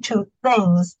substitute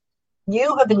things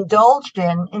you have indulged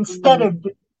in instead of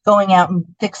going out and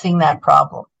fixing that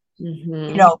problem.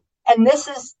 And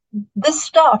this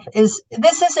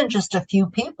isn't just a few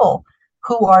people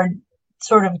who are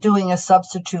sort of doing a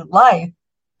substitute life.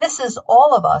 This is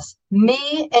all of us,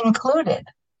 me included.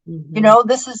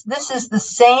 This is the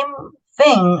same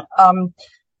thing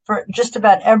for just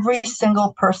about every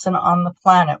single person on the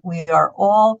planet. We are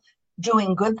all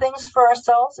doing good things for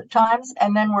ourselves at times,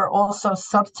 and then we're also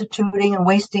substituting and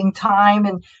wasting time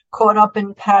and caught up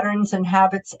in patterns and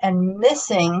habits and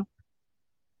missing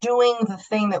doing the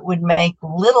thing that would make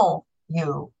little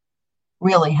you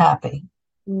really happy.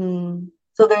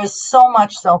 So there's so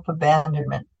much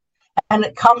self-abandonment, and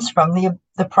it comes from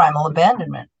the primal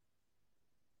abandonment.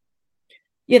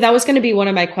 Yeah, that was going to be one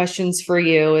of my questions for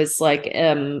you, is like,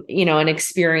 an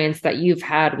experience that you've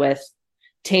had with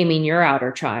taming your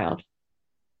outer child.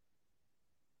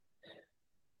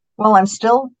 Well, I'm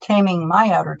still taming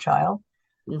my outer child.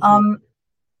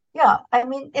 Yeah, I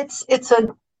mean,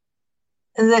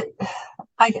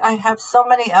 I have so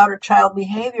many outer child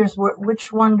behaviors.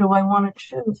 Which one do I want to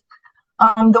choose?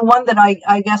 The one that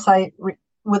I guess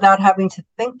without having to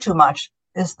think too much,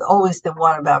 is always the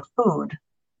one about food.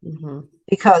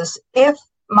 Because if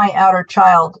my outer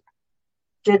child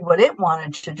did what it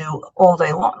wanted to do all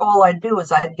day long, all I'd do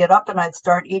is I'd get up and I'd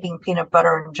start eating peanut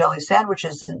butter and jelly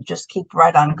sandwiches and just keep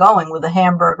right on going with a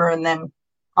hamburger, and then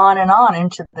on and on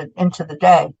into the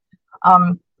day.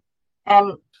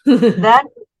 And that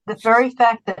the very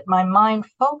fact that my mind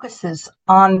focuses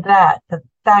on that, the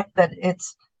fact that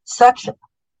it's such,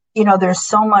 there's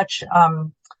so much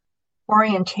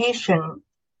orientation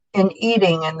in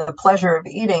eating and the pleasure of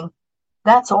eating,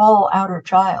 that's all outer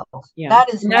child. Yeah.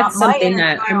 That is not something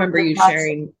that I remember you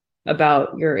sharing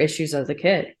about your issues as a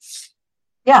kid.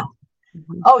 Yeah.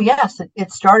 Oh, yes.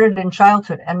 It started in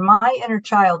childhood. And my inner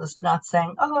child is not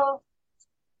saying, oh,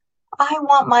 I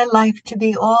want my life to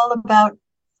be all about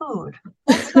food.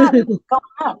 That's not going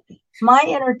on. My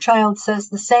inner child says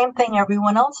the same thing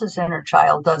everyone else's inner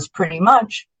child does pretty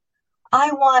much.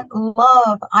 I want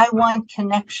love. I want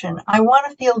connection. I want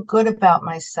to feel good about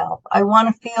myself. I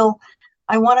want to feel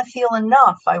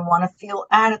enough. I want to feel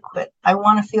adequate. I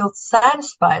want to feel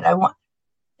satisfied.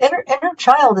 Inner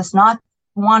child is not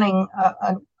wanting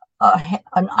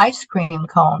an ice cream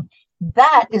cone.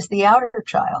 That is the outer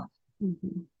child.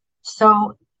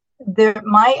 So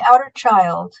my outer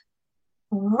child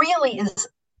really is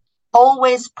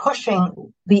always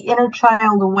pushing the inner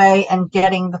child away and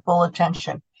getting the full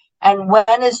attention. And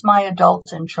when is my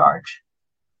adult in charge?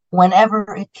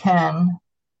 Whenever it can.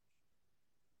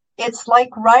 It's like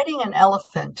riding an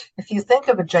elephant. If you think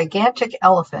of a gigantic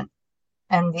elephant,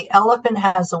 and the elephant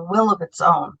has a will of its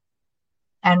own,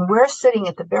 and we're sitting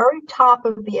at the very top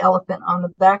of the elephant on the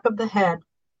back of the head,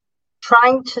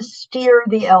 trying to steer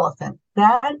the elephant.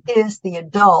 That is the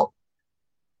adult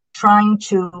trying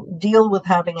to deal with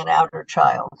having an outer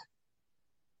child.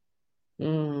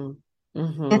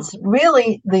 It's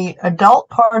really the adult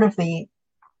part of the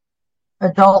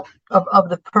adult of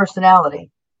the personality.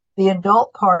 The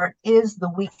adult part is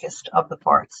the weakest of the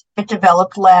parts. It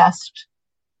developed last.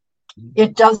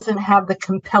 It doesn't have the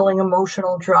compelling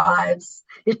emotional drives.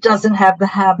 It doesn't have the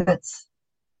habits.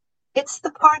 It's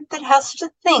the part that has to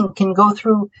think and go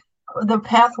through the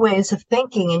pathways of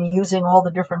thinking and using all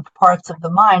the different parts of the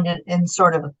mind in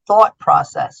sort of a thought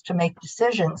process to make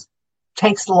decisions. It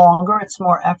takes longer. It's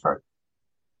more effort.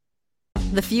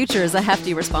 The future is a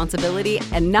hefty responsibility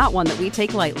and not one that we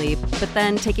take lightly, but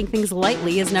then taking things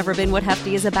lightly has never been what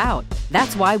Hefty is about.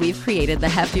 That's why we've created the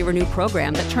Hefty Renew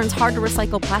program that turns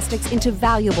hard-to-recycle plastics into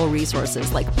valuable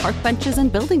resources like park benches and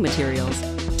building materials.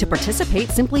 To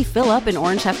participate, simply fill up an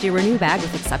orange Hefty Renew bag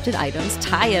with accepted items,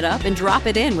 tie it up, and drop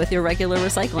it in with your regular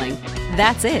recycling.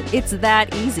 That's it. It's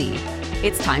that easy.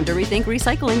 It's time to rethink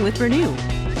recycling with Renew.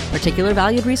 Particular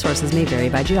valued resources may vary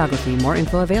by geography. More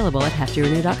info available at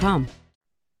heftyrenew.com.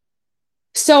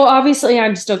 So obviously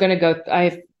I'm still going to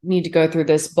I need to go through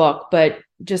this book, but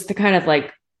just to kind of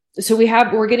like, so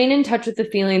we're getting in touch with the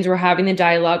feelings, we're having the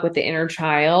dialogue with the inner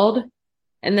child.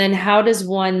 And then how does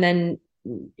one then,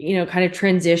 kind of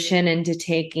transition into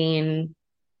taking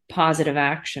positive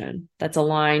action that's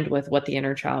aligned with what the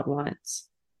inner child wants?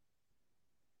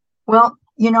 Well,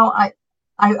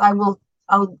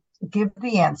 I'll give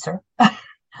the answer.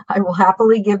 I will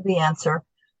happily give the answer.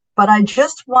 But I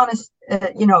just want to,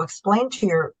 explain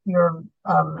to your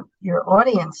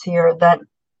audience here that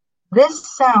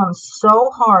this sounds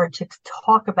so hard to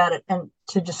talk about it and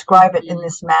to describe it in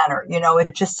this manner.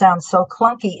 It just sounds so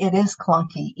clunky. It is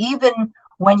clunky. Even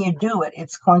when you do it,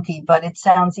 it's clunky, but it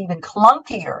sounds even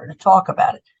clunkier to talk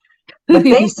about it. But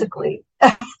basically,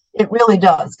 it really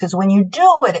does, because when you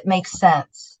do it, it makes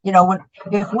sense.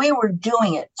 If we were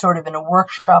doing it sort of in a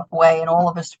workshop way, and all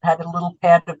of us had a little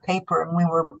pad of paper and we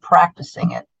were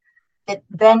practicing it,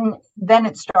 then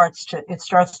it starts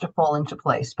to fall into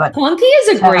place. But clunky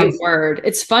is a great word.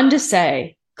 It's fun to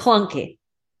say. Clunky.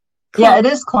 Yeah, it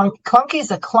is clunky. Clunky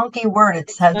is a clunky word.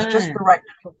 It has just the right.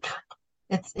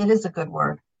 It is a good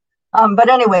word. But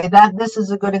anyway, this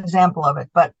is a good example of it.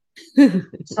 But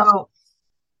so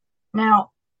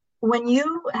now, when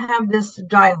you have this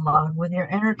dialogue with your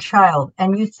inner child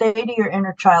and you say to your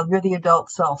inner child, you're the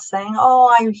adult self, saying, "Oh,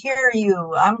 I hear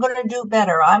you. I'm going to do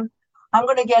better. I'm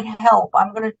going to get help.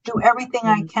 I'm going to do everything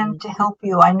I can to help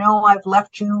you. I know I've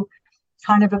left you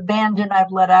kind of abandoned.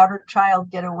 I've let outer child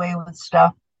get away with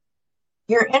stuff."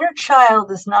 Your inner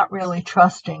child is not really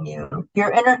trusting you.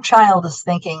 Your inner child is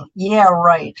thinking, "Yeah,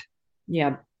 right.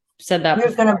 Yeah, said that.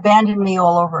 You're going to abandon me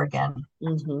all over again."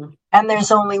 Mm-hmm. And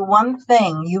there's only one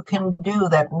thing you can do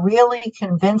that really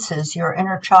convinces your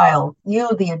inner child,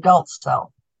 you, the adult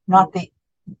self,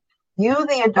 you,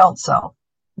 the adult self.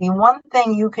 The one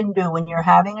thing you can do when you're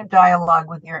having a dialogue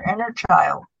with your inner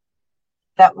child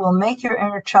that will make your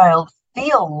inner child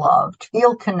feel loved,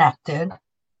 feel connected,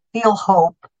 feel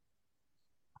hope,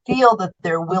 feel that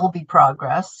there will be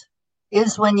progress,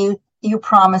 is when you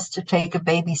promise to take a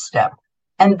baby step.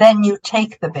 And then you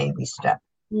take the baby step.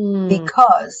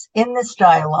 Because in this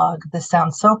dialogue, this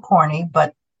sounds so corny,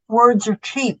 but words are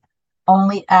cheap.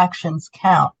 Only actions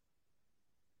count.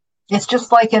 It's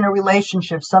just like in a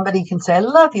relationship. Somebody can say, "I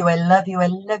love you, I love you, I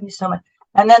love you so much."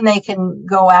 And then they can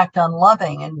go act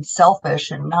unloving and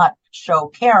selfish and not show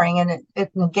caring. And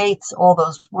it negates all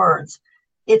those words.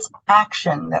 It's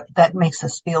action that makes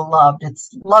us feel loved.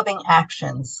 It's loving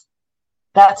actions.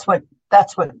 That's what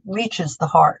reaches the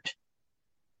heart.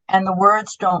 And the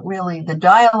words the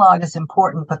dialogue is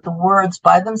important, but the words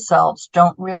by themselves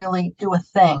don't really do a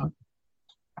thing.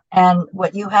 And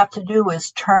what you have to do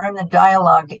is turn the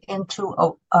dialogue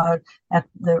into at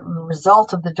the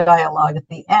result of the dialogue at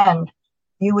the end,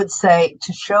 you would say,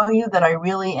 to show you that I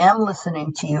really am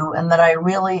listening to you and that I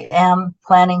really am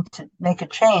planning to make a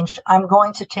change, I'm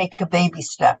going to take a baby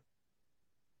step.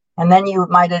 And then you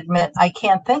might admit, "I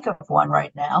can't think of one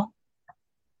right now.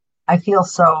 I feel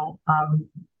so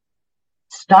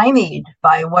stymied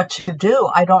by what to do.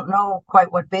 I don't know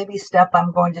quite what baby step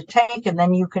I'm going to take." And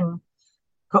then you can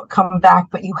come back,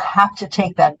 but you have to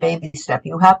take that baby step.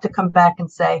 You have to come back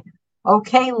and say,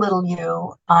 "Okay, little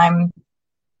you,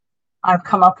 I've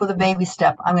come up with a baby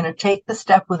step. I'm going to take the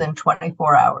step within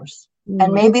 24 hours.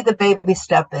 And maybe the baby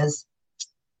step is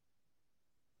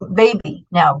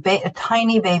a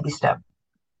tiny baby step.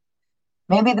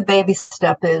 Maybe the baby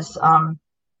step is, I'm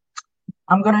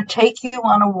going to take you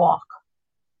on a walk.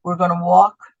 We're going to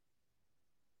walk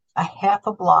a half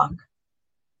a block.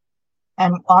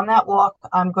 And on that walk,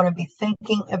 I'm going to be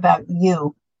thinking about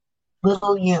you,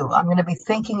 little you. I'm going to be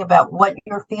thinking about what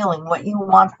you're feeling, what you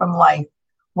want from life,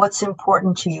 what's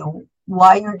important to you,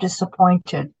 why you're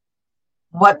disappointed,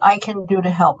 what I can do to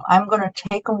help. I'm going to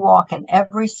take a walk, and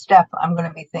every step I'm going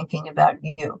to be thinking about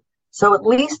you. So at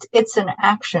least it's an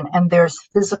action and there's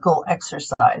physical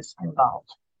exercise involved.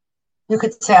 You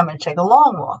could say, "I'm going to take a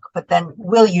long walk," but then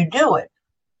will you do it?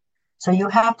 So you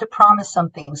have to promise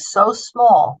something so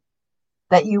small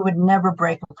that you would never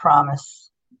break a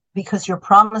promise, because you're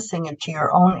promising it to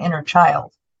your own inner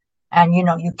child. And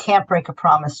you can't break a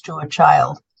promise to a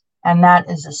child. And that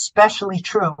is especially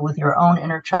true with your own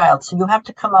inner child. So you have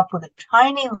to come up with a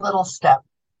tiny little step.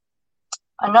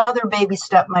 Another baby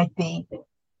step might be,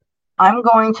 I'm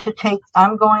going to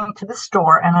the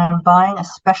store and I'm buying a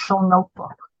special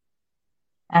notebook.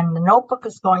 And the notebook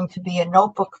is going to be a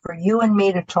notebook for you and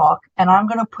me to talk. And I'm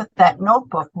going to put that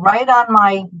notebook right on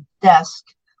my desk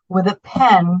with a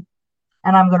pen.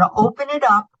 And I'm going to open it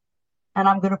up and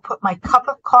I'm going to put my cup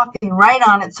of coffee right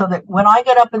on it so that when I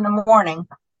get up in the morning,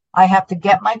 I have to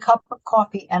get my cup of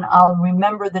coffee and I'll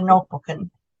remember the notebook.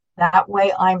 And that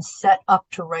way I'm set up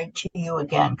to write to you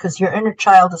again. Because your inner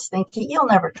child is thinking, you'll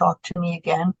never talk to me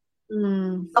again.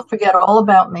 You'll forget all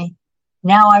about me.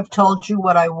 Now I've told you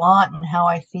what I want and how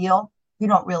I feel. You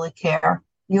don't really care.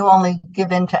 You only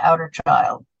give in to outer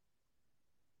child.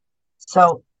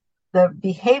 So the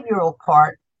behavioral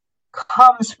part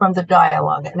comes from the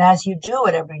dialogue. And as you do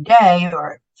it every day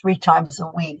or 3 times a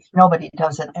week, nobody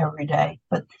does it every day,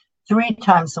 but 3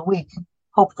 times a week,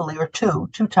 hopefully, or 2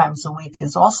 times a week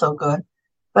is also good.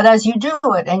 But as you do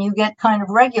it and you get kind of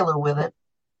regular with it,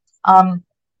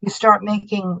 you start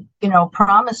making,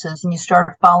 promises and you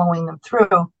start following them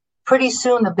through. Pretty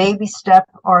soon, the baby step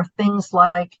are things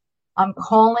like, I'm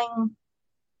calling,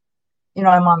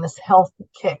 I'm on this health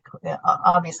kick,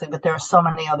 obviously, but there are so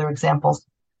many other examples.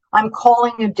 I'm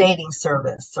calling a dating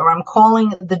service or I'm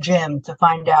calling the gym to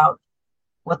find out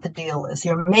what the deal is.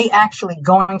 You're actually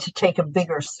going to take a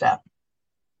bigger step.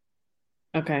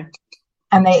 Okay.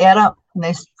 And they add up and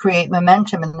they create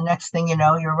momentum. And the next thing you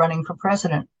know, you're running for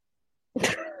president.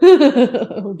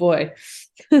 Oh boy.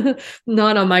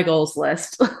 Not on my goals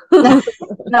list.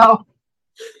 No.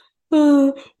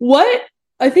 What?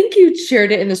 I think you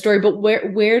shared it in the story, but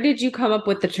where did you come up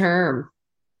with the term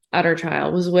outer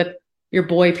child? Was it with your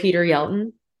boy Peter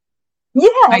Yelton?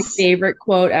 Yes. My favorite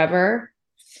quote ever.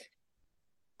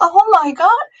 Oh my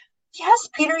God. Yes,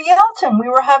 Peter Yelton. We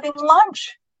were having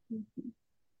lunch.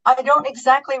 I don't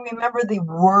exactly remember the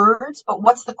words, but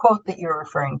what's the quote that you're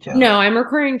referring to? No, I'm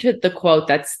referring to the quote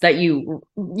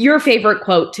your favorite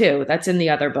quote too. That's in the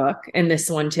other book and this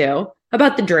one too,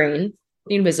 about the drain,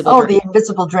 the invisible drain. The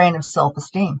invisible drain of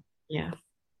self-esteem. Yeah.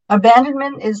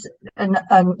 Abandonment is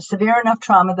a severe enough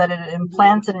trauma that it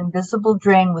implants an invisible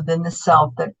drain within the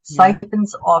self that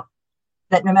siphons off,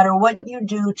 that no matter what you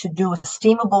do to do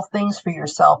esteemable things for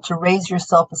yourself, to raise your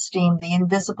self-esteem, the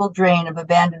invisible drain of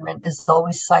abandonment is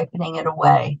always siphoning it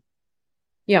away.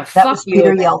 Yeah, that was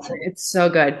Peter Yelton. It's so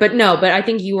good, but I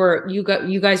think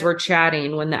you guys were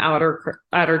chatting when the outer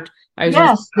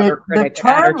the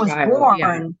term was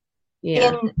born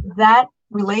in that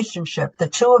relationship. The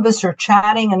two of us are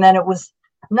chatting, and then it was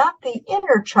not the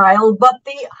inner child, but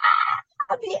the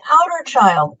outer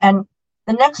child. And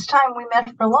the next time we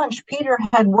met for lunch, Peter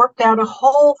had worked out a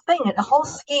whole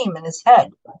scheme in his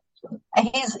head.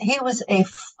 He was a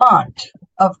font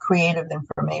of creative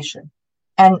information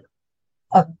and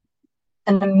an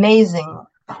amazing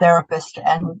therapist,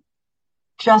 and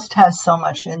just has so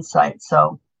much insight.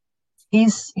 So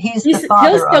he's the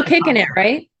father. He's still kicking it,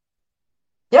 right?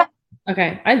 Yeah.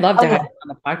 Okay. I'd love to have him on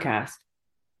the podcast.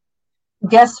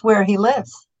 Guess where he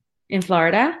lives? In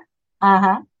Florida?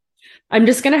 Uh-huh. I'm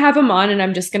just going to have him on and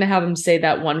I'm just going to have him say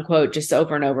that one quote just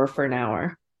over and over for an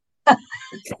hour.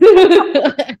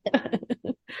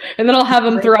 And then I'll have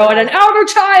him throw in an outer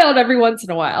child every once in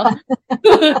a while.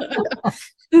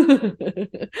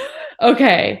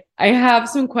 Okay. I have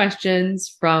some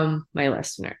questions from my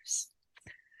listeners.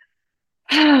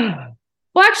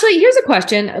 Well, actually, here's a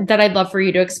question that I'd love for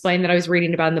you to explain that I was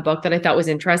reading about in the book that I thought was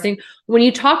interesting. When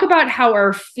you talk about how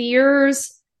our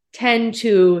fears tend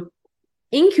to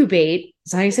incubate,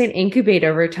 so how you say incubate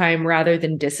over time rather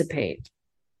than dissipate.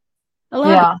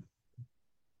 Yeah.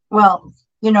 Well,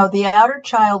 the outer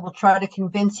child will try to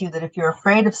convince you that if you're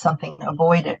afraid of something,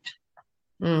 avoid it.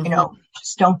 Mm-hmm.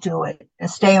 Just don't do it.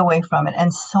 Stay away from it.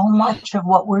 And so much of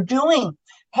what we're doing,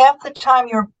 half the time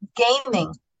you're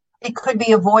gaming, it could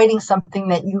be avoiding something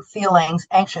that you feel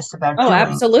anxious about doing.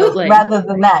 Absolutely. So rather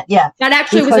than that, yeah. That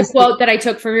actually was a quote that I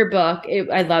took from your book.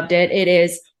 I loved it. It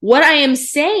is, what I am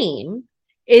saying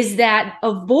is that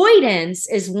avoidance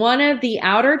is one of the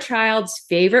outer child's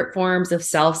favorite forms of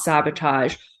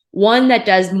self-sabotage, one that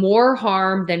does more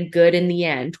harm than good in the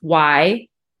end. Why?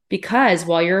 Because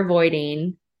while you're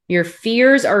avoiding, your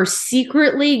fears are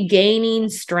secretly gaining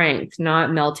strength,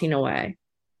 not melting away.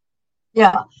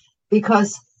 Yeah,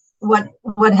 because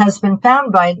what has been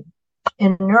found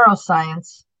in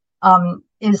neuroscience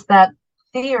is that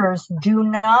fears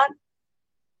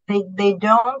they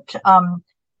don't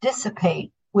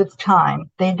dissipate with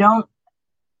time. They don't.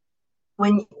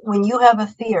 When you have a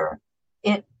fear,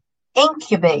 it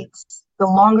incubates the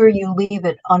longer you leave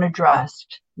it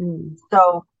unaddressed.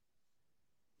 So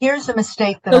here's a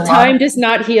mistake that so time does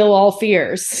not heal all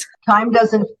fears. Time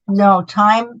doesn't. No,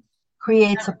 time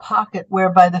creates a pocket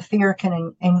whereby the fear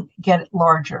can get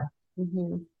larger.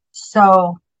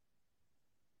 So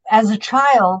as a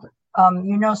child,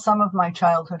 some of my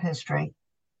childhood history,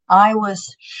 I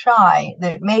was shy.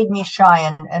 That made me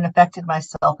shy and affected my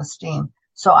self-esteem.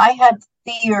 So I had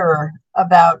fear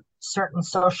about certain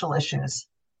social issues.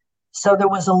 So there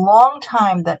was a long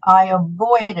time that I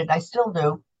avoided, I still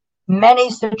do, many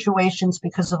situations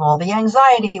because of all the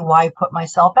anxiety. Why put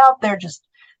myself out there? Just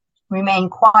remain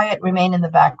quiet, remain in the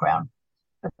background.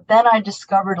 But then I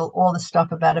discovered all the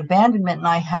stuff about abandonment, and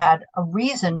I had a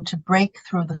reason to break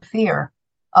through the fear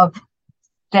of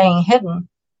staying hidden.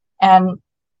 And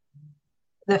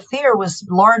the fear was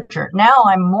larger. Now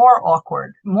I'm more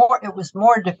awkward. It was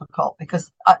more difficult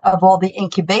because of all the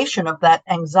incubation of that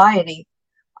anxiety.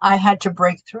 I had to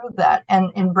break through that.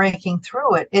 And in breaking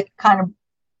through it, it kind of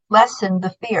lessened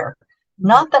the fear.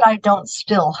 Not that I don't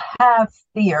still have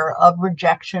fear of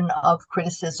rejection, of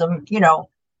criticism,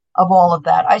 of all of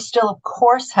that. I still, of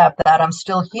course, have that. I'm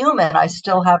still human. I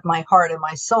still have my heart and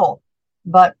my soul.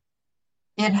 But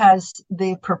it has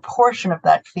the proportion of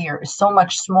that fear is so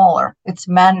much smaller. It's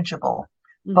manageable.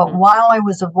 But while I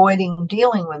was avoiding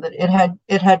dealing with it,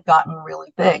 it had gotten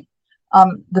really big.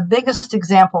 The biggest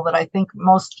example that I think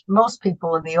most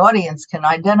people in the audience can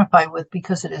identify with,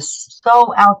 because it is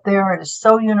so out there, it is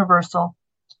so universal,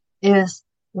 is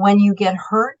when you get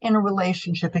hurt in a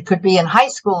relationship. It could be in high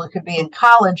school, it could be in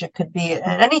college, it could be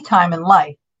at any time in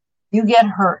life. You get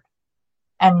hurt,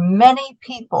 and many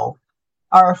people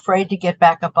are afraid to get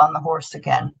back up on the horse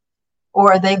again,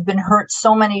 or they've been hurt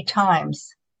so many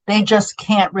times, they just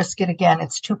can't risk it again.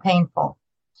 It's too painful.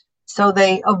 So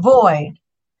they avoid.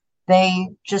 They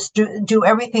just do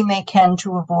everything they can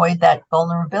to avoid that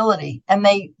vulnerability. And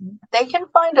they can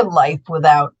find a life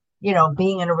without,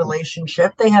 being in a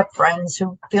relationship. They have friends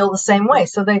who feel the same way.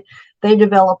 So they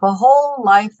develop a whole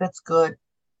life that's good.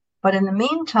 But in the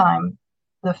meantime,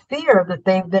 the fear that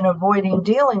they've been avoiding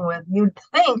dealing with, you'd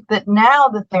think that now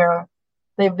that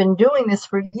they've been doing this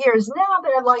for years, now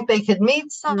they're like they could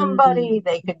meet somebody,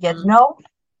 they could get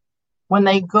When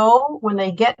they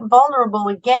get vulnerable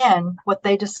again, what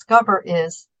they discover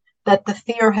is that the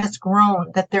fear has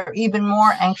grown, that they're even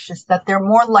more anxious, that they're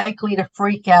more likely to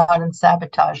freak out and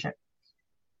sabotage it.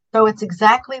 So it's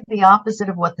exactly the opposite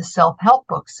of what the self-help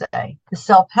books say. The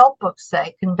self-help books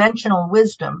say conventional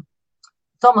wisdom.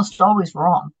 It's almost always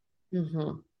wrong.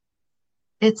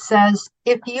 It says,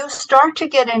 if you start to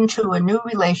get into a new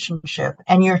relationship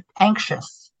and you're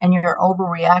anxious and you're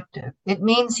overreactive, it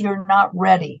means you're not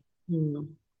ready.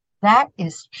 That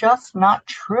is just not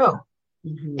true.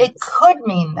 It could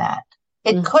mean that.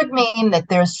 It could mean that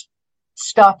there's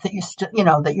stuff that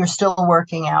that you're still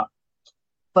working out.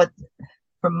 But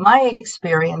from my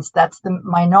experience, that's the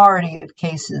minority of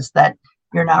cases that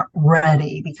you're not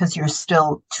ready because you're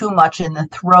still too much in the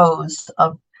throes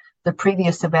of the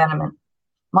previous abandonment.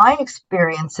 My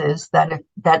experience is that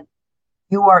that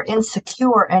you are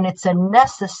insecure, and it's a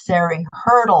necessary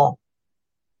hurdle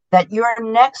that your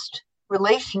next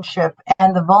relationship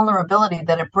and the vulnerability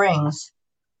that it brings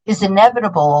is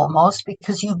inevitable almost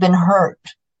because you've been hurt.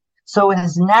 So it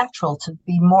is natural to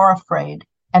be more afraid.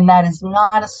 And that is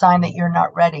not a sign that you're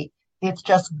not ready. It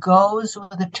just goes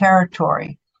with the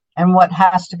territory. And what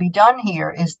has to be done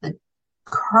here is the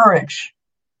courage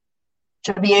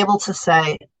to be able to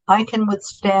say, I can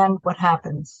withstand what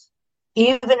happens.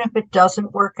 Even if it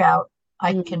doesn't work out,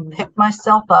 I can pick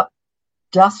myself up,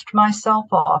 dust myself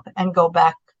off, and go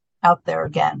back out there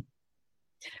again.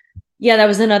 Yeah, that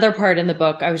was another part in the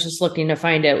book. I was just looking to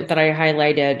find it that I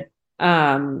highlighted.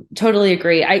 Totally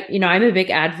agree. I'm a big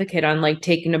advocate on like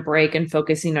taking a break and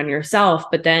focusing on yourself.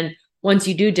 But then once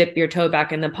you do dip your toe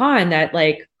back in the pond, that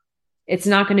like, it's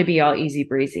not going to be all easy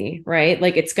breezy, right?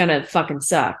 Like it's going to fucking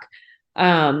suck.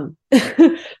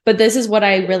 But this is what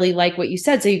I really like what you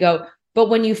said. So you go, but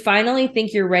when you finally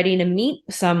think you're ready to meet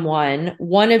someone,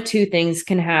 one of two things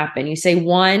can happen. You say,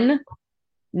 one,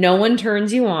 no one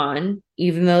turns you on,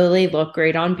 even though they look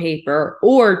great on paper,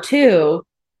 or two,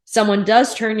 someone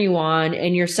does turn you on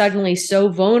and you're suddenly so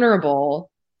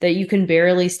vulnerable that you can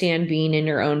barely stand being in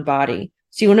your own body.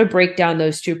 So you want to break down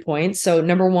those 2 points. So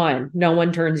number one, no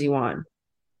one turns you on.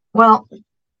 Well,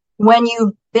 when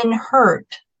you've been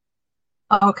hurt,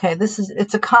 okay,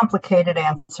 it's a complicated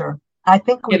answer. I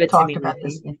think we've talked about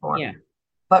this before. Yeah.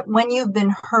 But when you've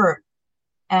been hurt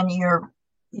and you're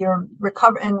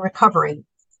recovery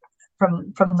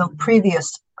from the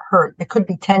previous hurt, it could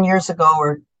be 10 years ago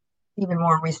or even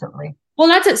more recently. Well,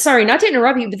 not to, sorry, not to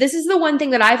interrupt you, but this is the one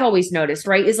thing that I've always noticed,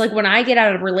 right? Is like when I get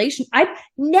out of a relation, I've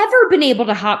never been able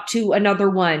to hop to another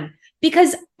one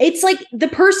because it's like the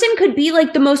person could be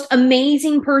like the most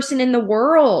amazing person in the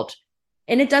world.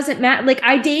 And it doesn't matter. Like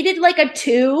I dated like a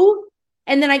 2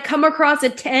 and then I come across a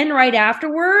 10 right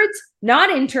afterwards. Not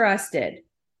interested.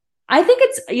 I think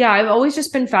it's, yeah, I've always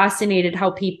just been fascinated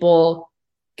how people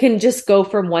can just go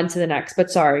from one to the next. But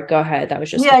sorry, go ahead. That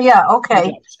was just. Yeah.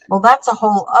 Okay. Well, that's a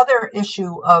whole other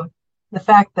issue of the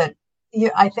fact that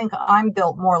I think I'm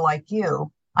built more like you.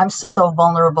 I'm so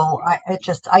vulnerable.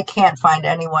 I can't find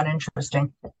anyone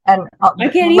interesting. And I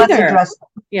can't either.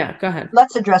 Yeah, go ahead.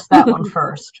 Let's address that one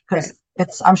first,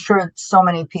 because I'm sure so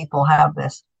many people have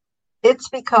this. It's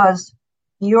because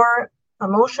your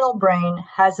emotional brain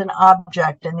has an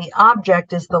object, and the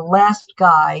object is the last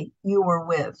guy you were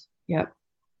with. Yep.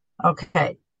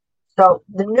 Okay. So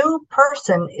the new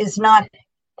person is not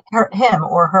him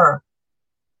or her.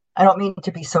 I don't mean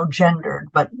to be so gendered,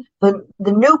 but the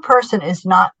new person is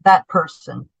not that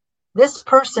person. This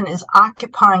person is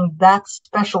occupying that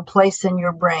special place in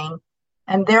your brain.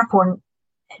 And therefore,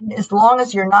 as long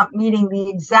as you're not meeting the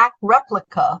exact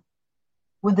replica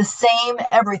with the same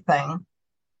everything,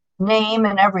 name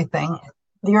and everything,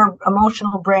 your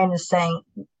emotional brain is saying,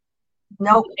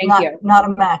 nope, not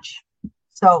a match.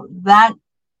 So that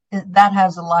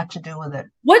has a lot to do with it.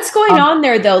 What's going on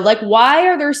there though? Like, why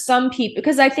are there some people,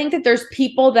 because I think that there's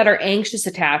people that are anxious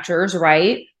attachers,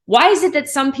 right? Why is it that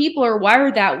some people are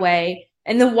wired that way?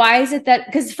 And then why is it that,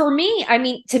 because for me, I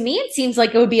mean, to me, it seems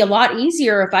like it would be a lot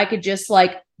easier if I could just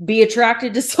like be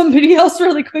attracted to somebody else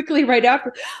really quickly right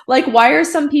after. Like, why are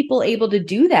some people able to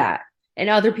do that and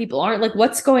other people aren't? Like,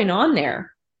 what's going on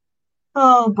there?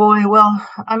 Oh boy. Well,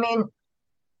 I mean,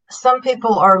 some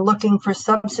people are looking for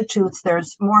substitutes.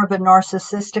 There's more of a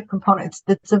narcissistic component.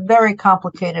 It's a very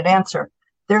complicated answer.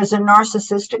 There's a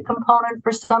narcissistic component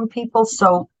for some people.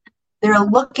 So they're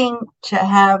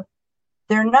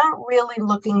not really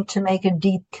looking to make a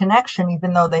deep connection,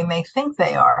 even though they may think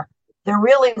they are. They're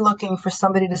really looking for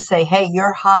somebody to say, hey,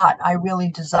 you're hot. I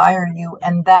really desire you.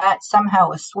 And that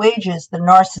somehow assuages the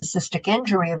narcissistic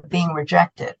injury of being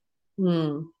rejected.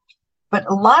 Mm. But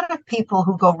a lot of people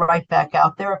who go right back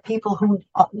out, there are people who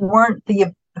weren't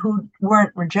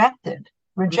rejected.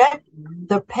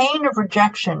 The pain of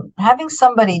rejection, having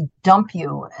somebody dump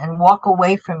you and walk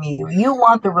away from you. You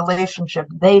want the relationship,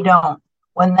 they don't.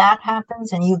 When that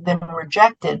happens and you've been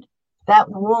rejected, that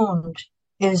wound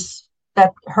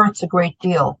that hurts a great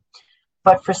deal.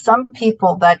 But for some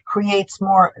people, that creates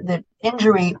more the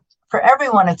injury. For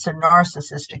everyone, it's a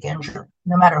narcissistic injury,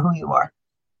 no matter who you are.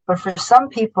 But for some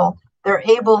people, they're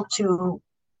able to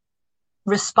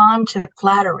respond to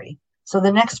flattery. So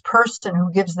the next person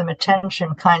who gives them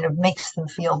attention kind of makes them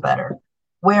feel better.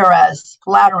 Whereas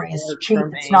flattery is cheap.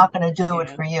 It's not going to do it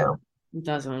for you. It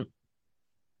doesn't.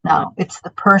 No, it's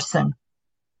the person.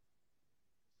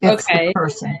 It's the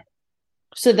person.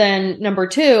 So then number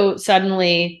 2,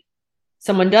 suddenly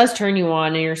someone does turn you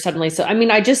on and you're suddenly so, I mean,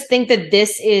 I just think that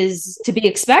this is to be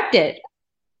expected.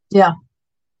 Yeah.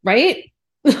 Right?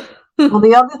 Well,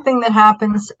 the other thing that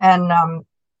happens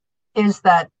is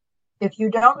that if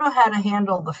you don't know how to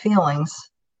handle the feelings,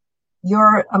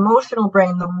 your emotional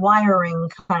brain, the wiring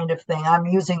kind of thing, I'm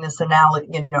using this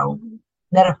analogy,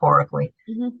 metaphorically,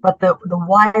 but the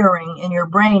wiring in your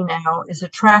brain now is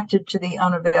attracted to the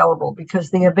unavailable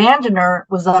because the abandoner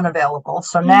was unavailable.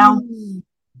 So now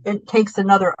it takes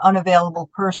another unavailable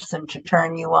person to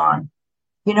turn you on.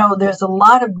 There's a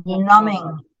lot of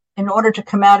numbing. In order to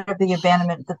come out of the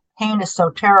abandonment, the pain is so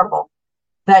terrible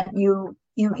that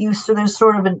so there's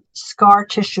sort of a scar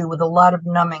tissue with a lot of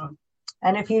numbing.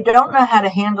 And if you don't know how to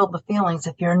handle the feelings,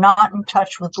 if you're not in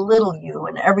touch with little you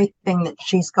and everything that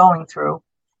she's going through,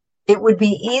 it would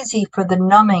be easy for the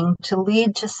numbing to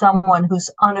lead to someone who's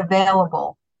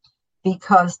unavailable,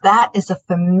 because that is a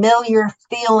familiar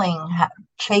feeling,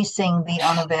 chasing the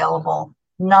unavailable,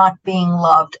 not being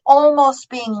loved, almost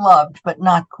being loved, but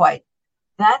not quite.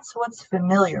 That's what's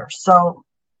familiar. So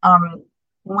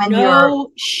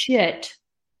shit.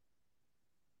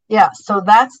 Yeah, so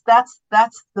that's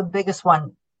the biggest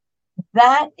one.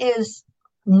 That is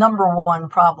number one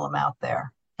problem out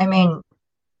there. I mean,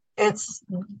 it's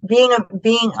being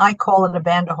I call it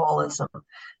abandoholism,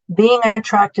 being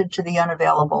attracted to the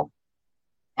unavailable.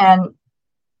 And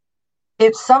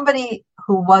if somebody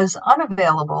who was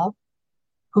unavailable,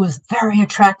 who's very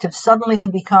attractive, suddenly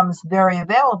becomes very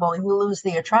available, you lose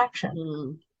the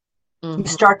attraction. Mm-hmm. You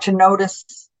start to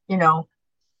notice,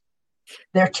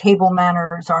 their table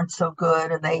manners aren't so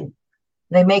good, and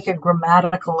they make a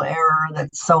grammatical error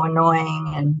that's so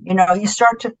annoying. And, you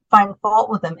start to find fault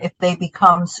with them if they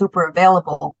become super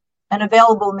available. And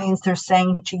available means they're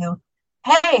saying to you,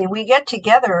 hey, we get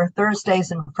together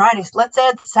Thursdays and Fridays. Let's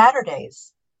add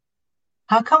Saturdays.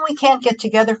 How come we can't get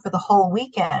together for the whole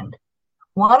weekend?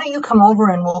 Why don't you come over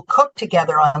and we'll cook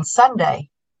together on Sunday?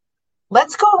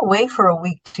 Let's go away for a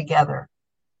week together.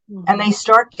 Mm-hmm. And they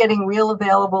start getting real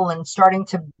available and starting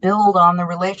to build on the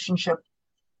relationship.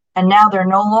 And now they're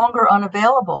no longer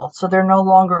unavailable, so they're no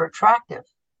longer attractive.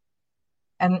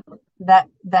 And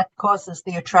that causes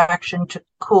the attraction to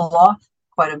cool off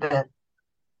quite a bit.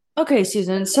 Okay,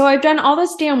 Susan. So I've done all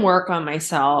this damn work on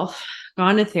myself,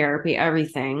 gone to therapy,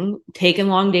 everything, taken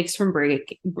long breaks from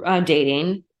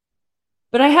dating.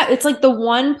 But it's like the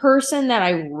one person that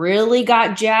I really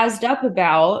got jazzed up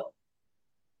about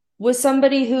was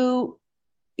somebody who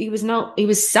he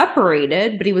was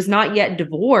separated, but he was not yet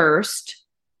divorced.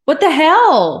 What the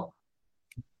hell?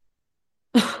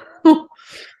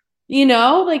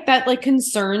 Like that like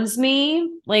concerns me.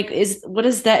 Like is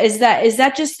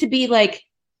that just to be like,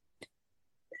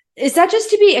 is that just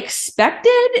to be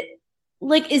expected?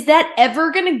 Like, is that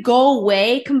ever going to go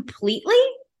away completely?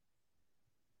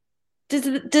 Does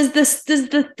the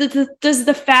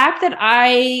fact that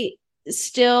I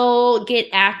still get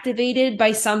activated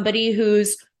by somebody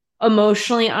who's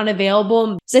emotionally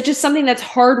unavailable, is that just something that's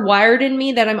hardwired in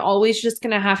me that I'm always just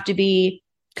going to have to be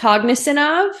cognizant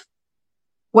of?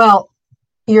 Well,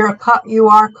 you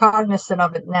are cognizant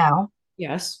of it now.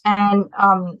 Yes. And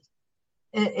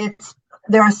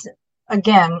there's,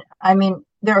 again, I mean,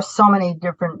 there are so many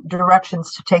different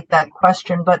directions to take that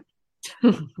question, but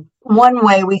one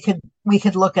way we could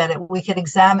look at it, we could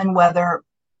examine whether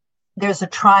there's a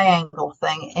triangle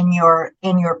thing in your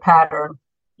pattern.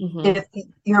 Mm-hmm. If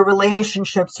your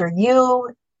relationships are you,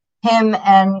 him,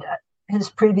 and his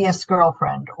previous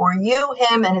girlfriend, or you,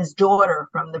 him, and his daughter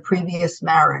from the previous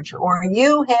marriage, or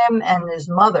you, him, and his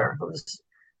mother,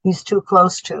 he's too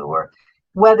close to, or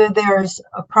whether there's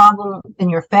a problem in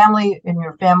your family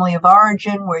of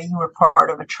origin where you were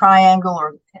part of a triangle,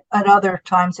 or at other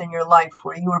times in your life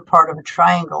where you were part of a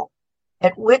triangle,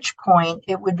 at which point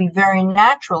it would be very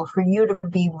natural for you to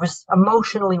be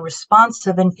emotionally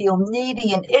responsive and feel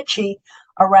needy and itchy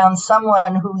around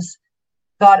someone who's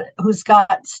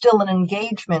got still an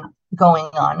engagement going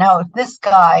on. Now, if this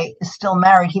guy is still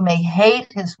married, he may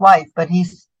hate his wife, but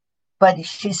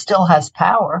she still has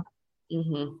power.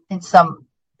 Mm-hmm. In some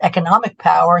economic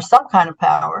power, some kind of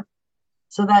power.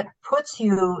 So that puts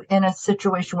you in a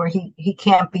situation where he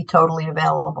can't be totally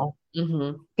available.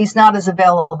 Mm-hmm. He's not as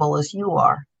available as you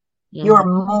are. Mm-hmm. You're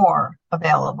more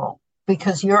available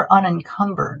because you're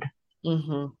unencumbered.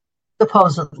 Mm-hmm.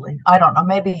 Supposedly. I don't know.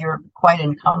 Maybe you're quite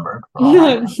encumbered. For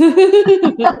all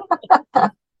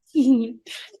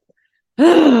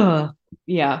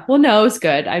Yeah. Well, no, it was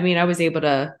good. I mean, I was able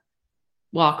to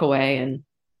walk away and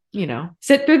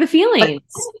sit through the feelings.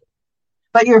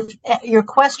 But your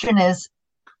question is,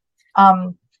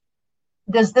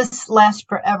 does this last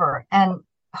forever? And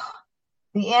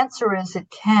the answer is it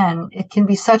can. It can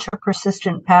be such a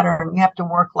persistent pattern. You have to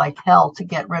work like hell to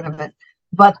get rid of it.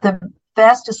 But the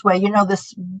fastest way,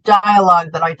 this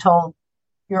dialogue that I told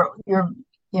your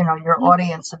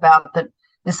audience about, that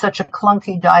is such a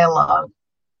clunky dialogue.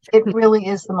 It really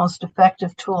is the most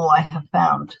effective tool I have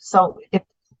found. So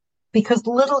because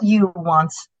little you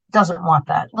doesn't want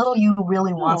that. Little you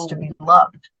really wants to be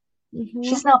loved. Mm-hmm.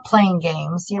 She's not playing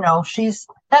games,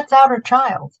 that's outer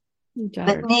child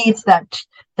that needs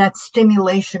that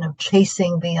stimulation of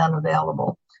chasing the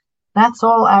unavailable. That's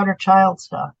all outer child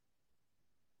stuff.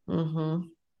 Mm-hmm.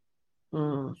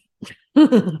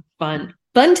 Fun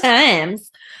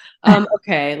times.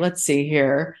 Okay, let's see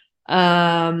here.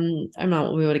 I'm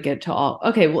not able to get to all.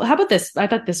 Okay, well, how about this? I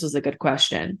thought this was a good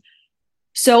question.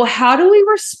 So how do we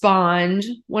respond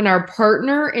when our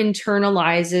partner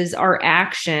internalizes our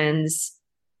actions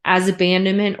as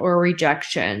abandonment or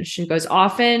rejection? She goes,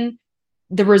 often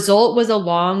the result was a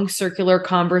long circular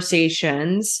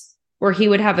conversations where he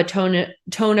would have a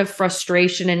tone of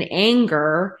frustration and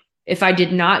anger if I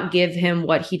did not give him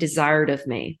what he desired of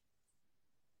me.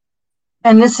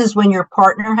 And this is when your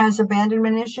partner has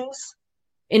abandonment issues?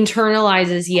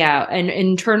 Internalizes, yeah, and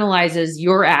internalizes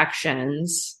your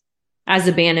actions as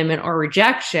abandonment or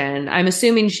rejection. I'm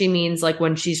assuming she means like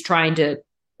when she's trying to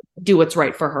do what's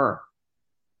right for her.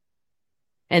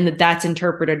 And that's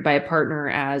interpreted by a partner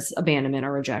as abandonment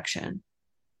or rejection.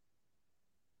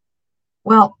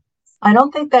 Well, I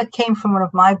don't think that came from one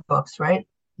of my books, right?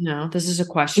 No, this is a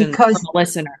question from a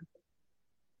listener.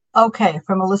 Okay,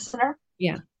 from a listener?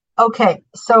 Yeah. Okay,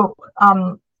 so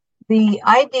the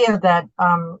idea that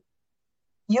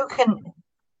you can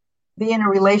be in a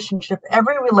relationship,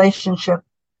 every relationship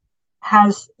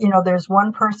has, there's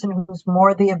one person who's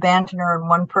more the abandoner and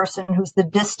one person who's the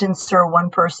distancer, one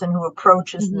person who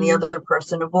approaches and the other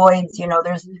person avoids.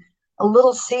 There's a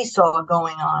little seesaw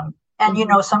going on. And,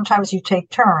 sometimes you take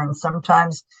turns.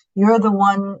 Sometimes you're the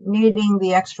one needing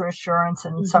the extra assurance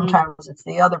and sometimes it's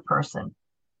the other person.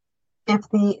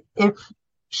 If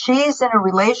she's in a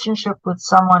relationship with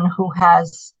someone who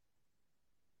has,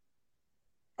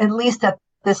 at least at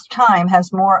this time,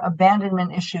 has more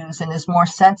abandonment issues and is more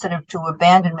sensitive to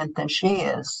abandonment than she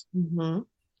is,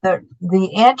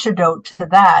 the antidote to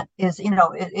that is,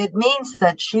 it means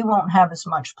that she won't have as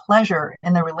much pleasure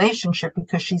in the relationship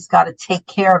because she's got to take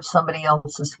care of somebody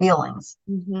else's feelings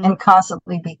and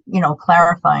constantly be,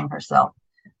 clarifying herself.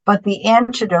 But the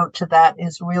antidote to that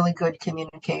is really good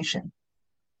communication.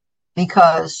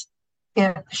 Because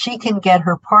if she can get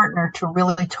her partner to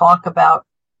really talk about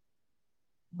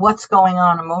what's going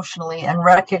on emotionally and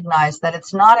recognize that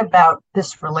it's not about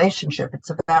this relationship, it's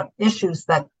about issues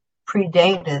that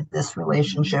predated this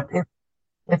relationship.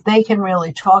 If they can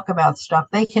really talk about stuff,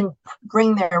 they can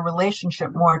bring their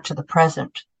relationship more to the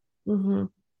present. But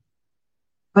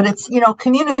it's,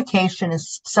 communication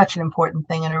is such an important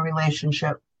thing in a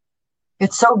relationship.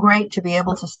 It's so great to be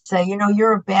able to say,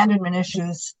 your abandonment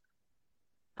issues,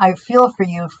 I feel for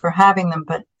you for having them,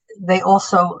 but they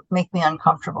also make me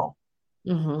uncomfortable.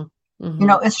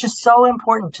 It's just so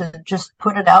important to just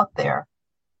put it out there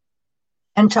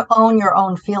and to own your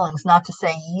own feelings, not to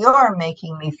say you're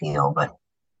making me feel, but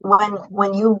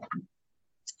when you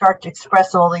start to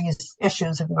express all these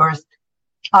issues of yours,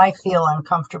 I feel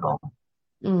uncomfortable.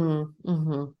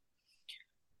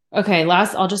 Okay,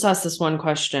 I'll just ask this one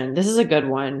question. This is a good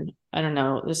one. I don't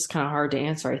know. This is kind of hard to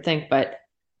answer, I think, but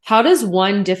how does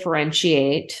one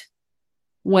differentiate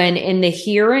when in the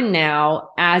here and now,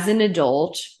 as an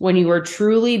adult, when you are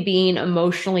truly being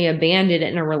emotionally abandoned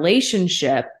in a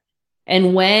relationship,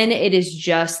 and when it is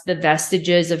just the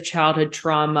vestiges of childhood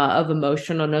trauma, of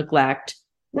emotional neglect?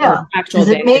 Yeah. Is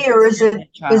it me or is it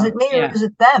me or is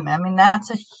it them? I mean, that's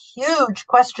a huge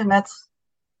question. That's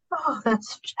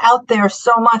out there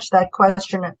so much, that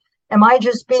question. Am I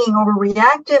just being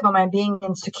overreactive? Am I being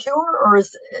insecure? Or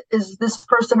is this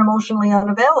person emotionally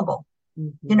unavailable?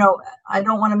 I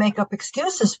don't want to make up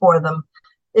excuses for them.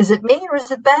 Is it me or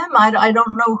is it them? I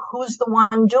don't know who's the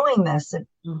one doing this.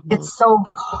 It's so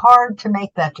hard to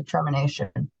make that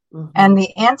determination. And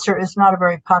the answer is not a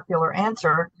very popular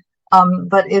answer,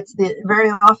 but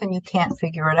very often you can't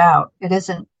figure it out.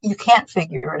 You can't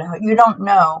figure it out. You don't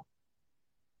know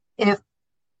if,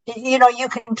 you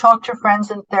can talk to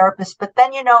friends and therapists, but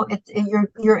then,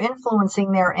 you're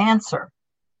influencing their answer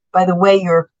by the way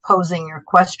you're posing your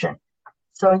question.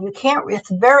 So it's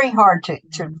very hard to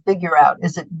figure out,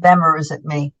 is it them or is it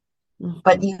me?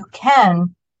 But you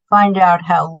can find out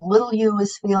how little you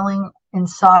is feeling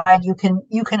inside. You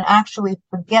can actually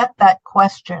forget that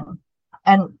question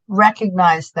and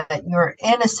recognize that you're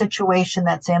in a situation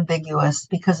that's ambiguous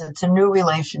because it's a new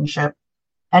relationship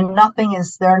and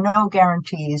there are no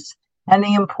guarantees. And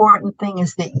the important thing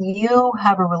is that you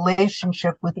have a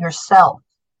relationship with yourself.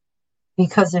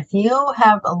 Because if you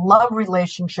have a love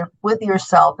relationship with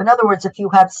yourself, in other words, if you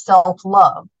have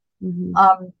self-love,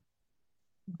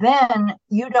 then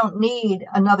you don't need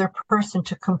another person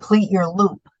to complete your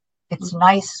loop. It's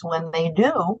nice when they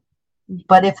do,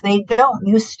 but if they don't,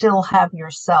 you still have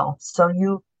yourself.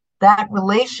 So that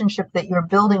relationship that you're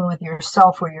building with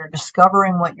yourself, where you're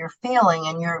discovering what you're feeling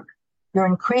and you're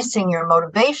increasing your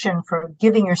motivation for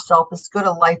giving yourself as good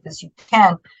a life as you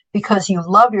can, because you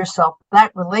love yourself,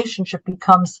 that relationship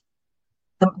becomes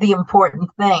the important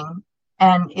thing.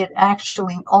 And it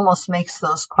actually almost makes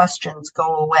those questions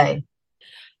go away.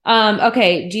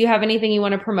 Okay. Do you have anything you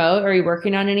want to promote? Are you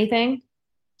working on anything?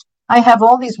 I have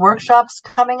all these workshops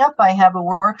coming up. I have a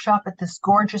workshop at this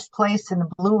gorgeous place in the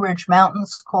Blue Ridge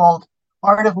Mountains called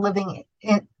Art of Living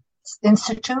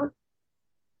Institute.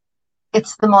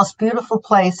 It's the most beautiful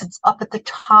place. It's up at the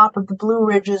top of the Blue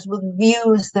Ridges with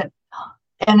views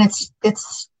and it's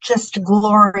just a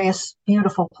glorious,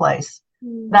 beautiful place.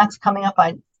 That's coming up.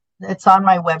 It's on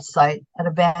my website at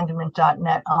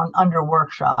abandonment.net under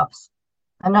workshops.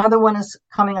 Another one is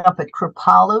coming up at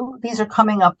Kripalu. These are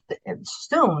coming up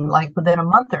soon, like within a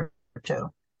month or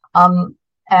two. And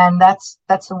that's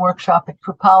a workshop at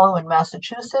Kripalu in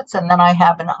Massachusetts. And then I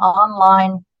have an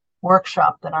online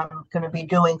workshop that I'm going to be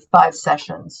doing 5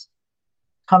 sessions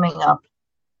coming up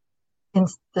in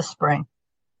the spring.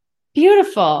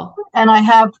 Beautiful. And I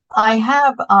have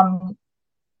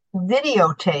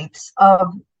videotapes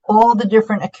of all the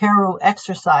different Ikeru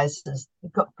exercises,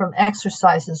 from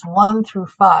exercises 1 through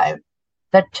 5,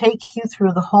 that take you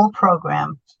through the whole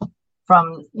program,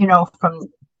 from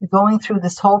going through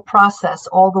this whole process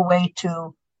all the way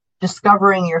to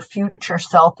discovering your future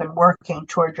self and working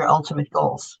toward your ultimate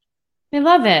goals. I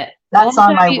love it. That's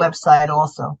on my website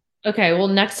also. Okay, well,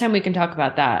 next time we can talk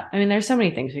about that. I mean, there's so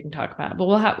many things we can talk about,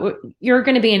 but you're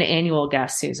going to be an annual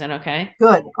guest, Susan, okay?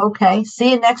 Good. Okay.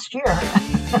 See you next year.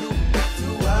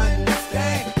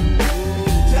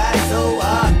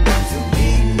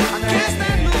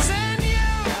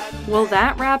 Well,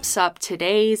 that wraps up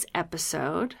today's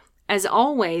episode. As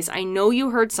always, I know you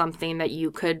heard something that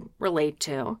you could relate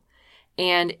to.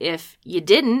 And if you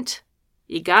didn't,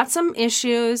 you got some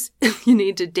issues, you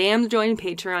need to damn join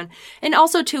Patreon. And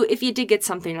also, too, if you did get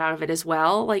something out of it as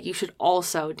well, like, you should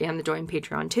also damn the join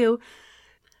Patreon, too.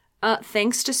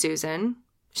 Thanks to Susan.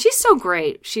 She's so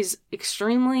great. She's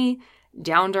extremely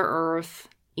down-to-earth,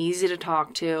 easy to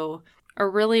talk to, a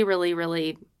really, really,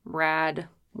 really rad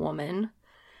woman.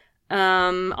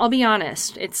 I'll be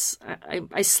honest,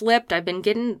 I slipped. I've been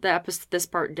getting this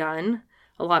part done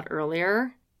a lot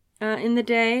earlier in the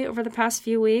day over the past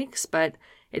few weeks, but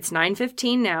it's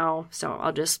 9:15 now, so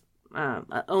I'll just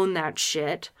own that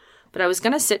shit. But I was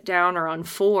gonna sit down around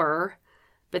 4,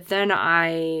 but then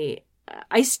I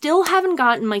still haven't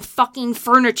gotten my fucking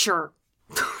furniture.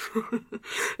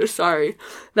 Sorry.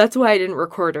 That's why I didn't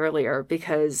record earlier,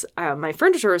 because my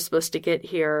furniture is supposed to get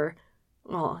here.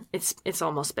 Well, it's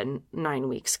almost been 9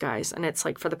 weeks, guys. And it's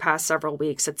like, for the past several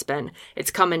weeks, it's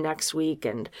coming next week,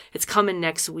 and it's coming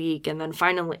next week. And then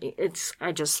finally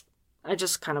I just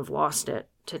kind of lost it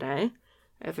today.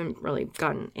 I haven't really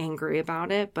gotten angry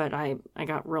about it, but I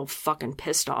got real fucking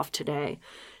pissed off today.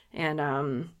 And,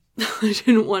 I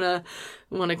didn't want to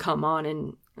come on,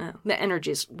 and the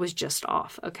energy was just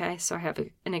off. Okay. So I have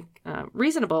a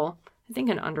reasonable, I think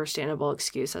an understandable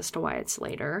excuse as to why it's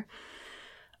later.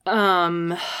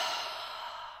 What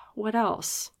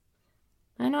else?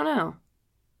 I don't know.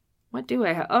 What do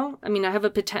I have? Oh, I mean, I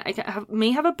may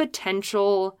have a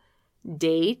potential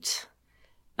date.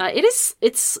 It's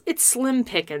slim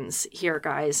pickings here,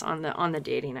 guys, on the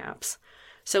dating apps.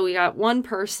 So we got one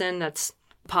person that's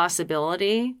a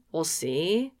possibility. We'll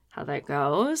see how that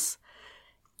goes.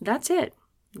 That's it.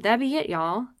 That'd be it,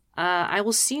 y'all. I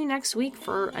will see you next week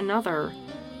for another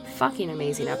fucking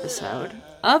amazing episode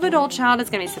of Adult Child. It's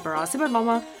gonna be super awesome, super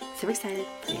mama, super excited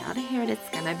for y'all to hear it. It's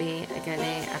gonna be a good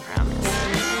day, I promise.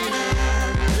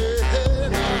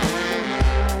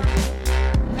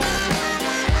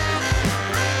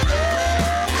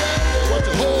 What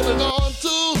you holding on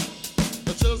to?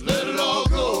 Just let it all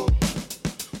go.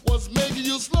 What's making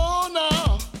you slow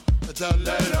now? Just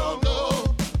let it